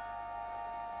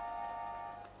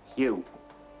 You.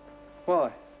 Why?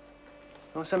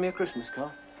 You want to send me a Christmas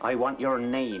card? I want your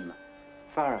name.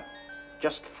 Farrow.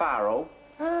 Just Pharaoh.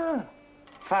 Ah,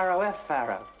 Farrow F.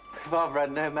 Farrow. If I've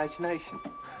had no imagination.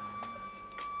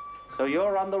 So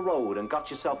you're on the road and got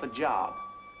yourself a job?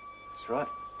 That's right.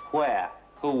 Where?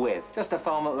 Who with? Just a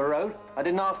farm up the road. I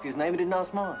didn't ask his name, he didn't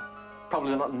ask mine.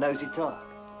 Probably not a nosy type.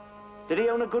 Did he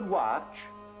own a good watch?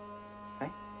 Eh?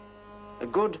 A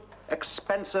good,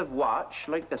 expensive watch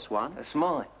like this one? That's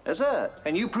mine. Is it?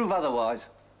 And you prove otherwise.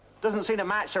 Doesn't seem to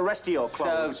match the rest of your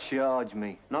clothes. So charge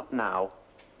me. Not now.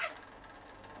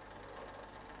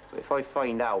 But if I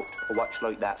find out a watch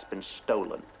like that's been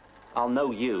stolen, I'll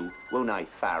know you, won't I,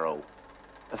 Pharaoh?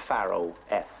 A Pharaoh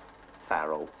F.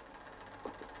 Pharaoh.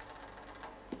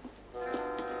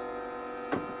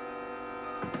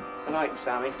 Good night,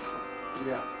 Sammy.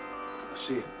 Yeah, I'll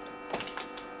see you.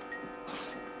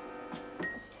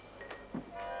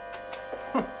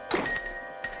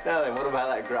 Now then, what about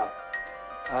that grub?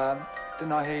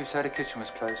 Didn't I hear you say the kitchen was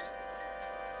closed?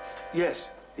 Yes,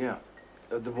 yeah.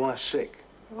 The wife's sick.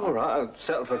 All right, I'll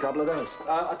settle for a couple of those.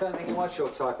 I don't think it was your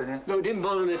type in it. Look, it didn't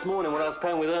bother him this morning when I was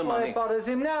paying with her money. It bothers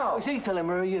him now. Is he telling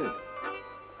me or are you?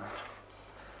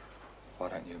 Why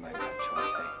don't you make that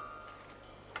choice,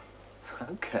 eh?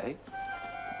 Okay.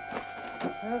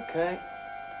 Okay.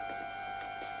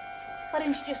 Why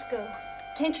didn't you just go?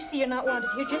 Can't you see you're not wanted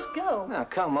here? Just go. Now,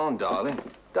 come on, darling.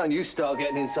 Don't you start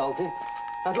getting insulting.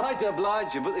 I'd like to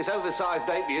oblige you, but this oversized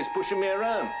ape is pushing me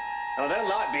around. And I don't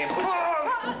like being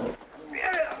pushed.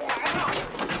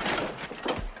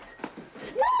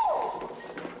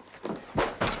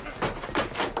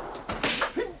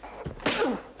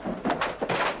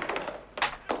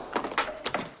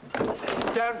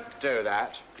 Don't do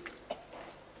that.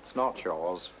 It's not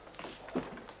yours.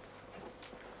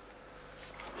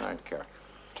 Thank you.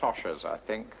 Tosha's, I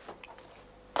think.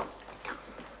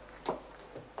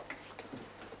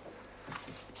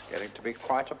 Getting to be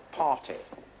quite a party.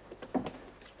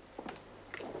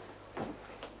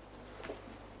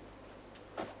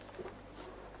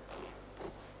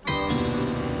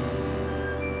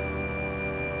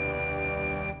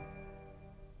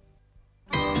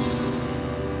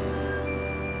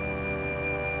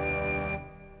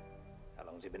 How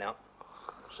long's he been out?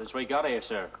 Since we got here,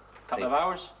 sir. Couple of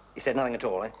hours? He said nothing at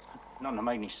all, eh? Nothing that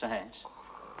made any sense.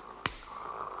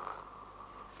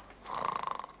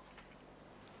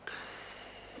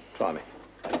 Try me.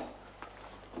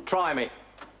 Try me.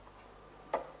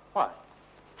 What?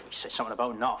 He said something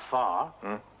about not far.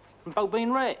 About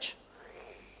being rich.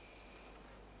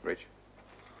 Rich.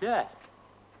 Yeah.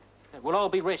 We'll all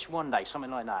be rich one day,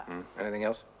 something like that. Anything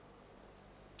else?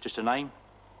 Just a name?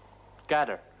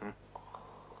 Gather.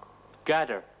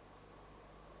 Gather.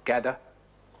 Gather?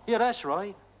 Yeah, that's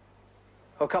right.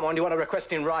 Oh, come on, do you want a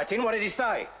request in writing? What did he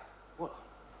say? Well,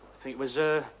 I think it was,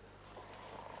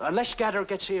 unless Gather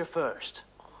gets here first.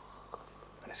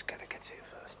 Unless Gather gets here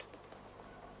first.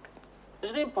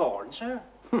 Is it important, sir?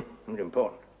 Not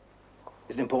important.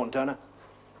 Is it important, Turner?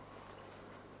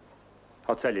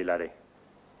 I'll tell you, laddie.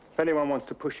 If anyone wants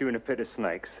to push you in a pit of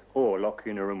snakes or lock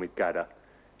you in a room with Gadda,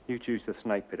 you choose the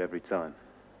snake pit every time.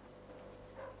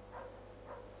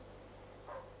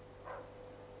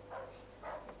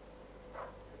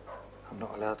 I'm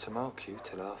not allowed to mark you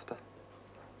till after.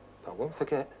 But I won't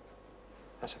forget.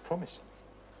 That's a promise.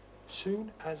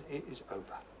 Soon as it is over.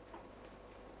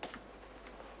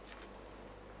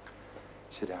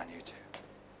 Sit down, you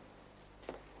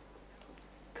two.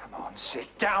 Come on,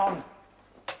 sit down!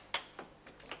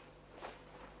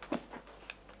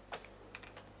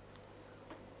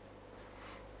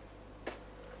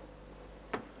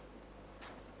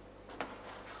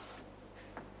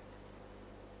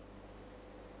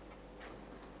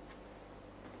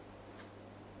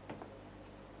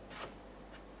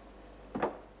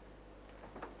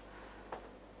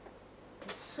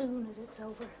 As soon as it's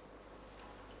over.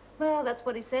 Well, that's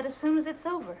what he said, as soon as it's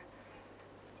over.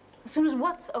 As soon as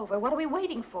what's over? What are we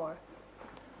waiting for?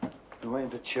 We're waiting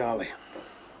for Charlie.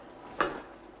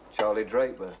 Charlie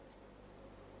Draper.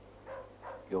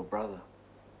 Your brother.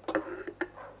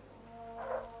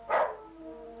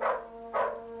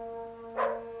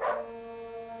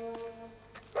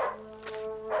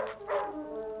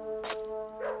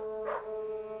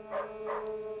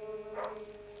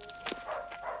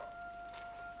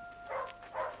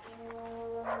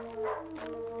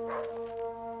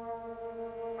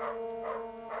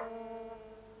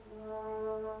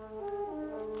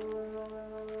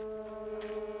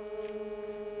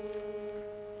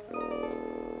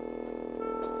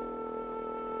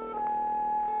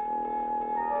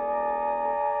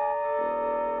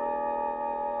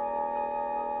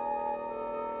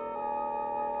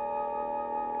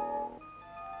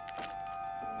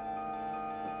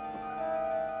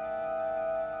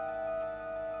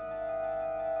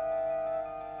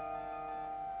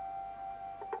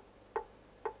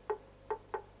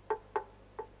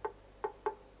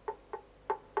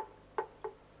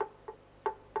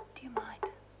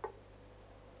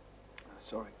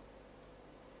 Sorry.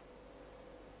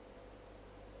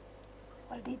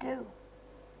 What did he do?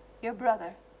 Your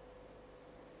brother?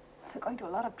 They're going to a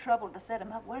lot of trouble to set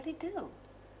him up. What did he do?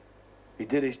 He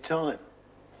did his time.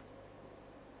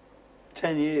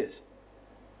 10 years.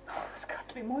 Oh, there's got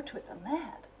to be more to it than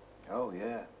that. Oh,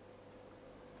 yeah.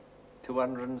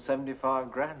 275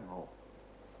 grand more.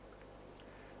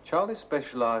 Charlie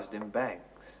specialised in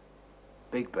banks.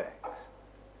 Big banks.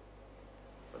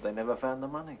 But they never found the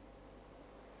money.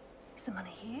 Is the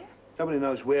money here? Nobody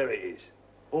knows where it is,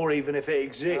 or even if it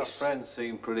exists. Our friends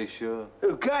seem pretty sure.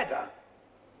 Who, Gadder?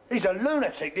 He's a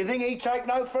lunatic. Do you think he'd take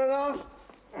no for an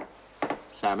answer?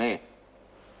 Sammy.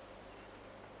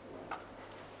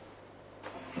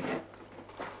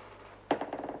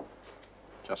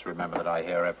 Just remember that I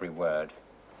hear every word.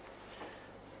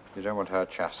 You don't want her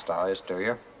chastised, do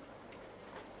you?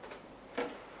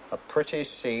 A pretty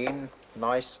scene,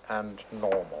 nice and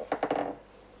normal.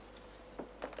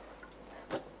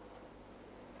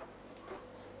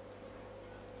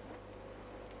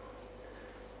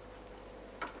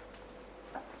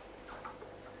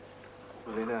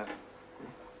 Well, you know,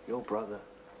 your brother,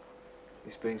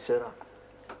 he's being set up.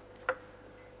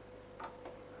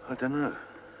 I don't know.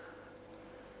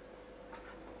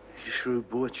 He's a shrewd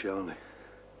boy, Charlie.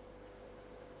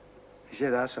 He's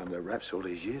had us under wraps all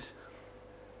these years.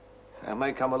 I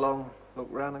may come along, look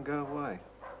round and go away.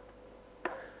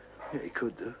 Yeah, he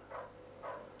could do.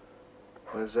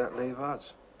 Where does that leave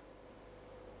us?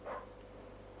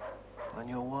 And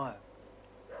your wife?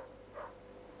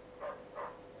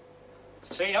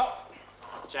 Seat up,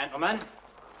 gentlemen.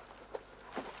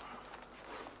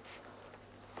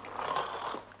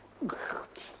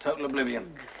 Total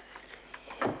oblivion.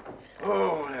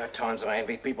 Oh, there are times I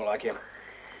envy people like him.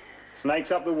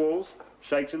 Snakes up the walls,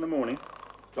 shakes in the morning.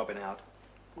 Dropping out.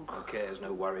 No cares,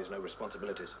 no worries, no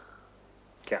responsibilities.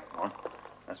 Come on.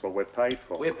 That's what we're paid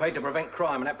for. We're paid to prevent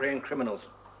crime and apprehend criminals.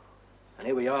 And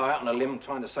here we are out on a limb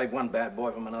trying to save one bad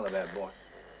boy from another bad boy.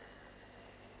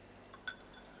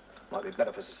 Might be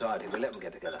better for society if we let them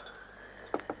get together.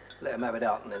 Let them have it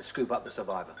out and then scoop up the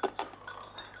survivor.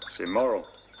 It's immoral.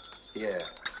 Yeah.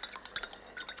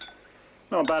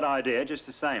 Not a bad idea, just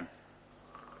the same.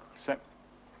 Except...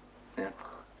 Yeah.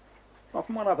 Well,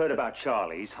 from what I've heard about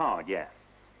Charlie, he's hard, yeah.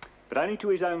 But only to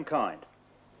his own kind.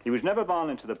 He was never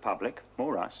violent to the public,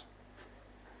 or us.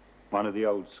 One of the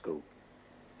old school.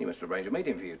 You must arrange a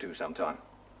meeting for you two sometime.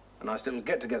 A nice little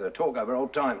get-together, talk over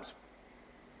old times.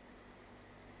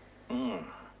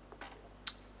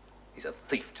 He's a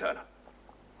thief, Turner.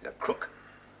 He's a crook.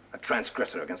 A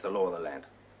transgressor against the law of the land.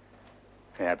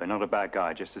 Yeah, but not a bad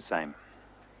guy, just the same.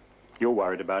 You're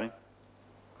worried about him?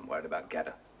 I'm worried about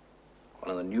Gadder. One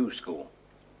of the new school.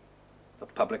 The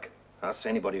public, us,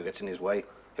 anybody who gets in his way,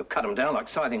 he'll cut them down like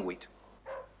scything wheat.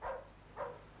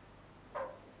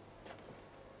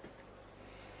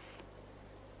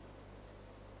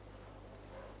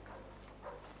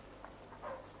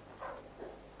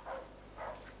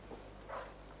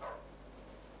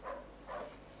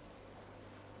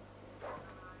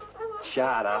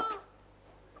 Shut up.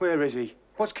 Where is he?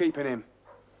 What's keeping him?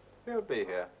 He'll be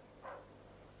here.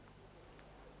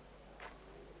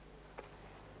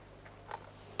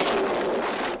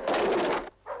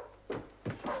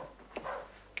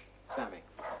 Sammy.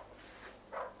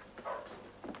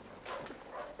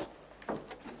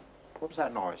 What was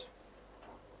that noise?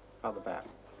 Out the back.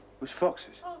 It was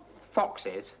foxes.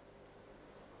 Foxes?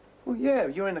 Well, yeah,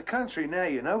 you're in the country now,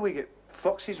 you know. We get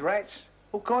foxes, rats,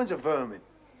 all kinds of vermin.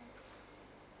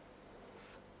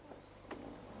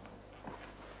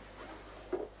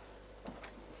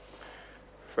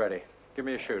 Freddie, give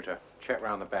me a shooter. Check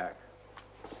round the back.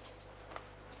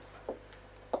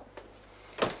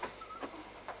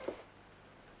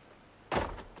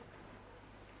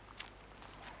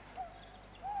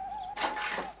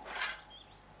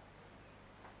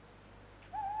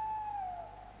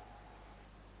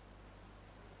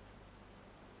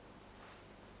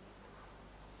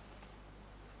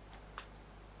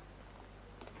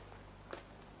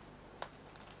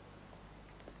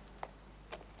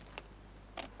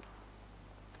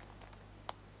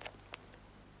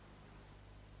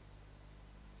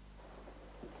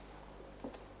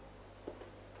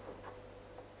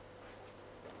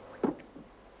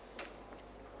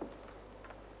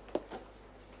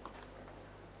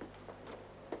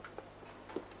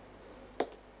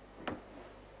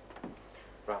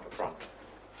 Round the front.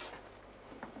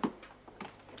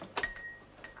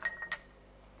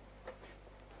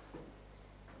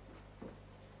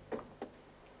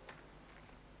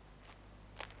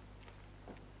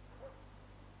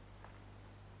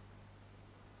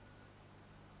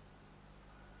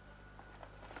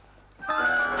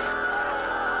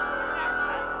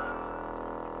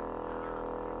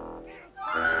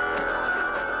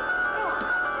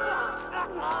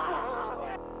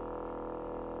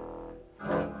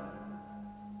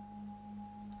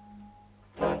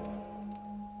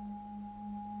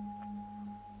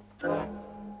 Do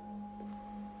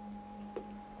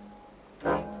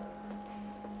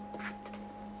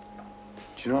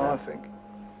you know what I think?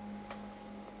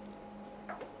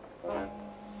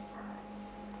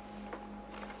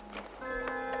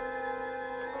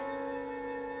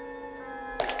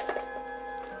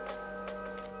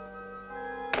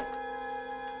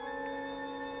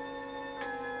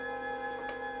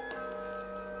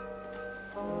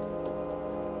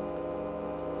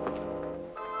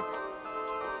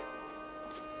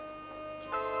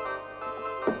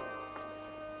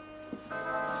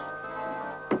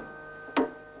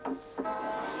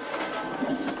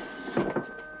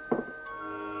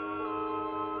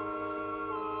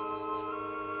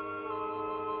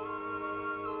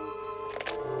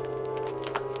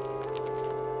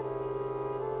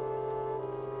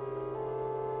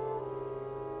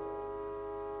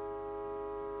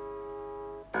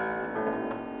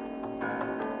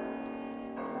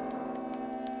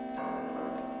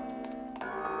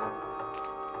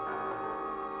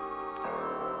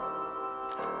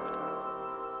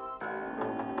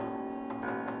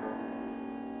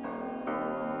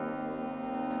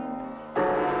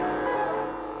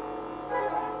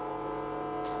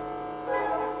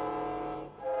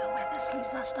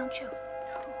 Leaves us, don't you?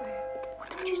 Well,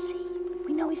 don't you see?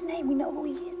 We know his name. We know who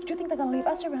he is. Do you think they're going to leave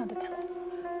us around to tell him?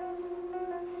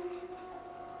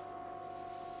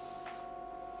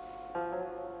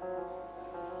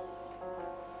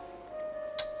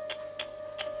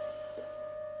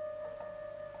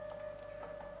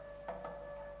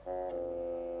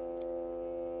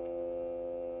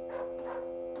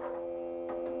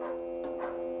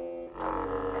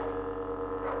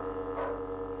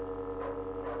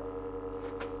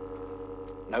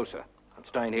 No, sir. I'm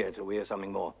staying here till we hear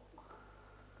something more.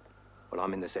 Well,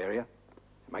 I'm in this area.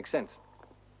 It makes sense.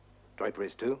 Draper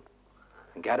is too.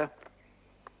 And Gadder?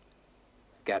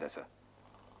 Gadder, sir.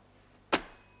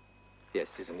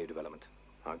 Yes, it is a new development.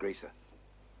 I agree, sir.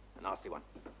 A nasty one.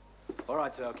 All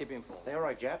right, sir. I'll keep you informed. They all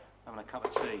right, Jeff? Having a cup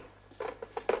of tea.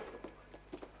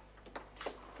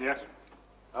 Yes?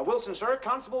 Wilson, sir.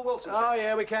 Constable Wilson, sir. Oh,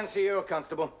 yeah, we can see you,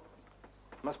 Constable.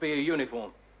 Must be a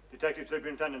uniform. Detective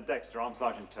Superintendent Dexter, I'm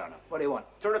Sergeant Turner. What do you want?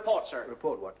 To report, sir.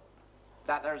 Report what?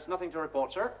 That there's nothing to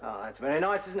report, sir. Oh, that's very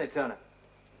nice, isn't it, Turner?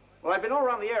 Well, I've been all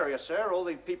around the area, sir. All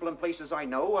the people and places I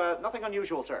know. Nothing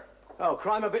unusual, sir. Oh,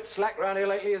 crime a bit slack round here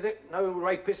lately, is it? No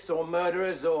rapists or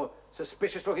murderers or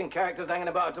suspicious-looking characters hanging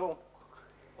about at all?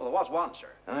 Well, there was one, sir.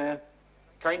 Oh, yeah?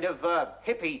 Kind of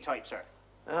hippie type, sir.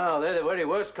 Oh, they're the very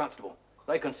worst, Constable.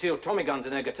 They conceal Tommy guns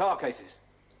in their guitar cases.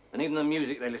 And even the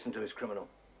music they listen to is criminal.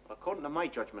 According to my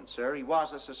judgment, sir, he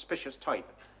was a suspicious type.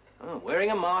 Oh,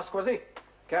 wearing a mask, was he?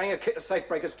 Carrying a kit of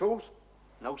safe-breakers' tools?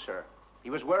 No, sir. He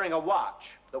was wearing a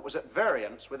watch that was at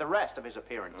variance with the rest of his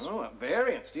appearance. Oh, at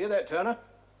variance. Do you hear that, Turner?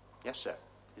 Yes, sir.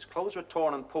 His clothes were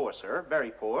torn and poor, sir,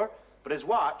 very poor, but his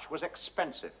watch was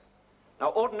expensive.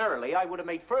 Now, ordinarily, I would have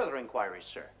made further inquiries,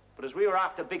 sir. But as we were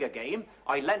after bigger game,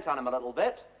 I lent on him a little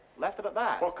bit, left it at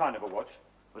that. What kind of a watch?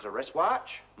 It was a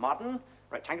wristwatch, modern,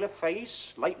 rectangular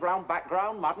face, light brown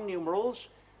background, modern numerals,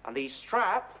 and the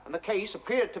strap and the case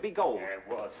appeared to be gold. Yeah, it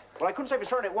was. Well, I couldn't say for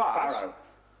certain it was. Barrow.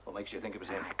 What makes you think it was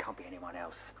him? It can't be anyone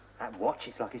else. That watch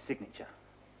is like his signature.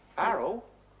 Barrow?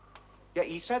 Yeah,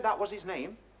 he said that was his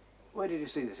name. Where did you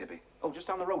see this hippie? Oh, just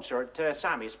down the road, sir, at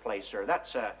Sammy's place, sir.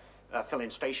 That's a filling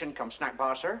station come snack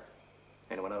bar, sir.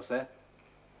 Anyone else there?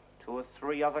 2 or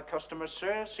 3 other customers,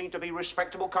 sir. Seem to be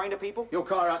respectable kind of people. Your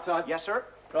car outside? Yes, sir.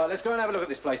 Right, let's go and have a look at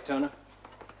this place, Turner.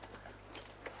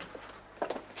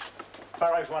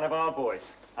 Barrow's one of our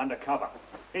boys, undercover.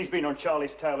 He's been on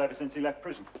Charlie's tail ever since he left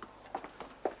prison.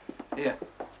 Here.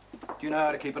 Do you know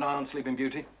how to keep an eye on Sleeping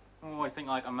Beauty? Oh, I think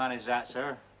I can manage that,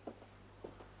 sir.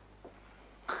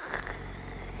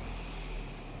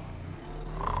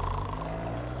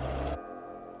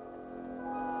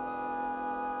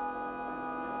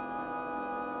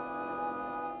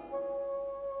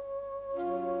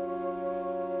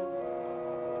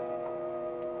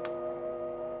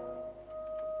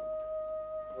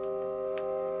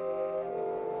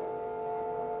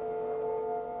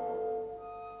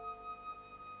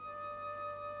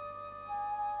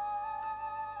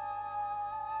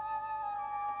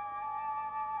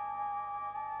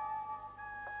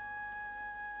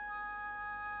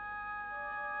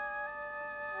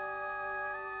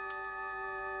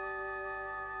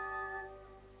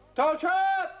 Torch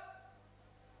up!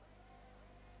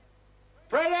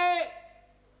 Freddie!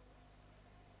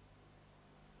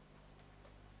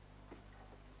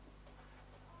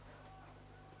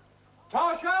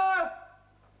 Tasha!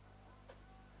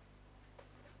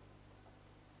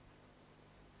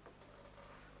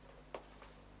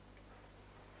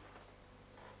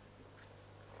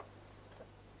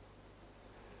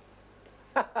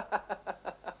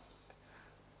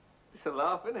 It's a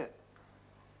laugh, isn't it?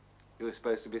 You were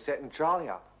supposed to be setting Charlie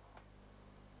up.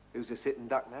 Who's a sitting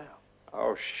duck now?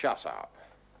 Oh, shut up.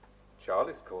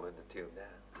 Charlie's calling the tune now.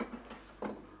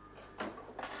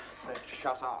 I said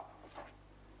shut up.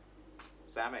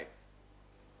 Sammy.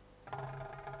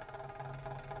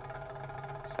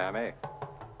 Sammy.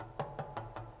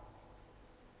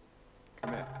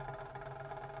 Come here.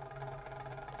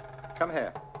 Come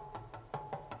here.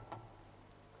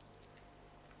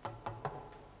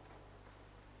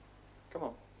 Come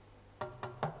on.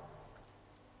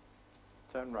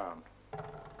 Turn round.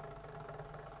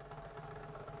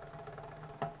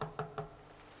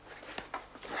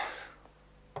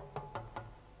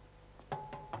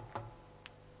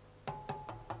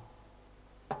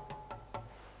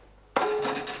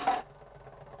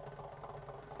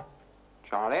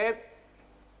 Charlie?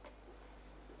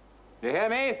 You hear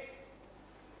me?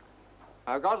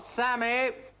 I've got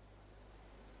Sammy.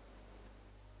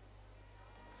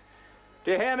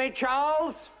 Do you hear me,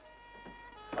 Charles?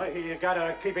 I hear you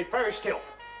gotta keep it very still.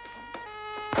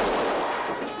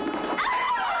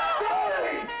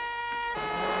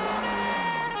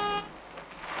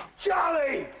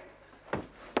 Charlie! Go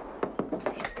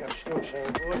still,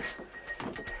 son, boy.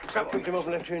 I picked him up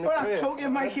and left you in the Well, I crib. thought you'd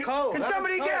make it. Cold. Can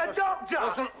somebody get a doctor?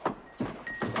 Listen.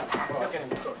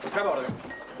 Come on.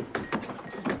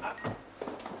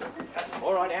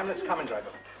 All right, ambulance coming,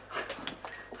 driver.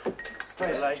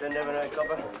 Straight late, and never know,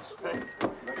 copper.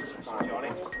 Johnny.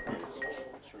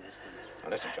 Now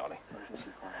listen, Johnny.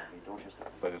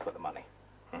 Where we put the money?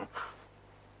 Hmm?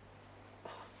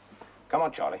 Come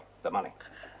on, Charlie. The money.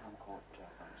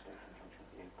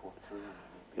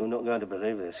 You're not going to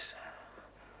believe this,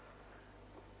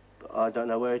 but I don't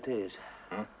know where it is.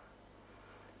 Hmm?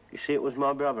 You see, it was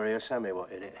my brother here, Sammy, what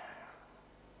hid it.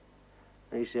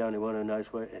 He's the only one who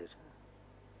knows where it is.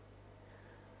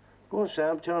 Go on,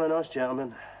 Sam, tell a nice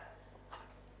gentleman.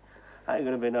 Ain't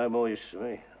gonna be no more use to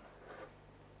me.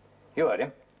 You heard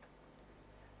him.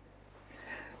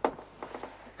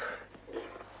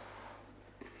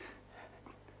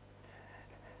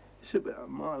 It's about a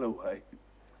mile away.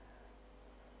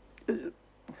 There's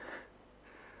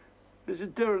a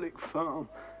derelict farm.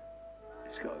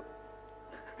 It's got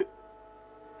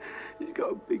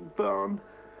a big barn.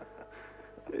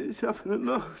 It's up in the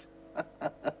loft.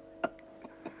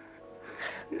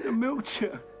 In a milk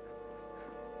churn.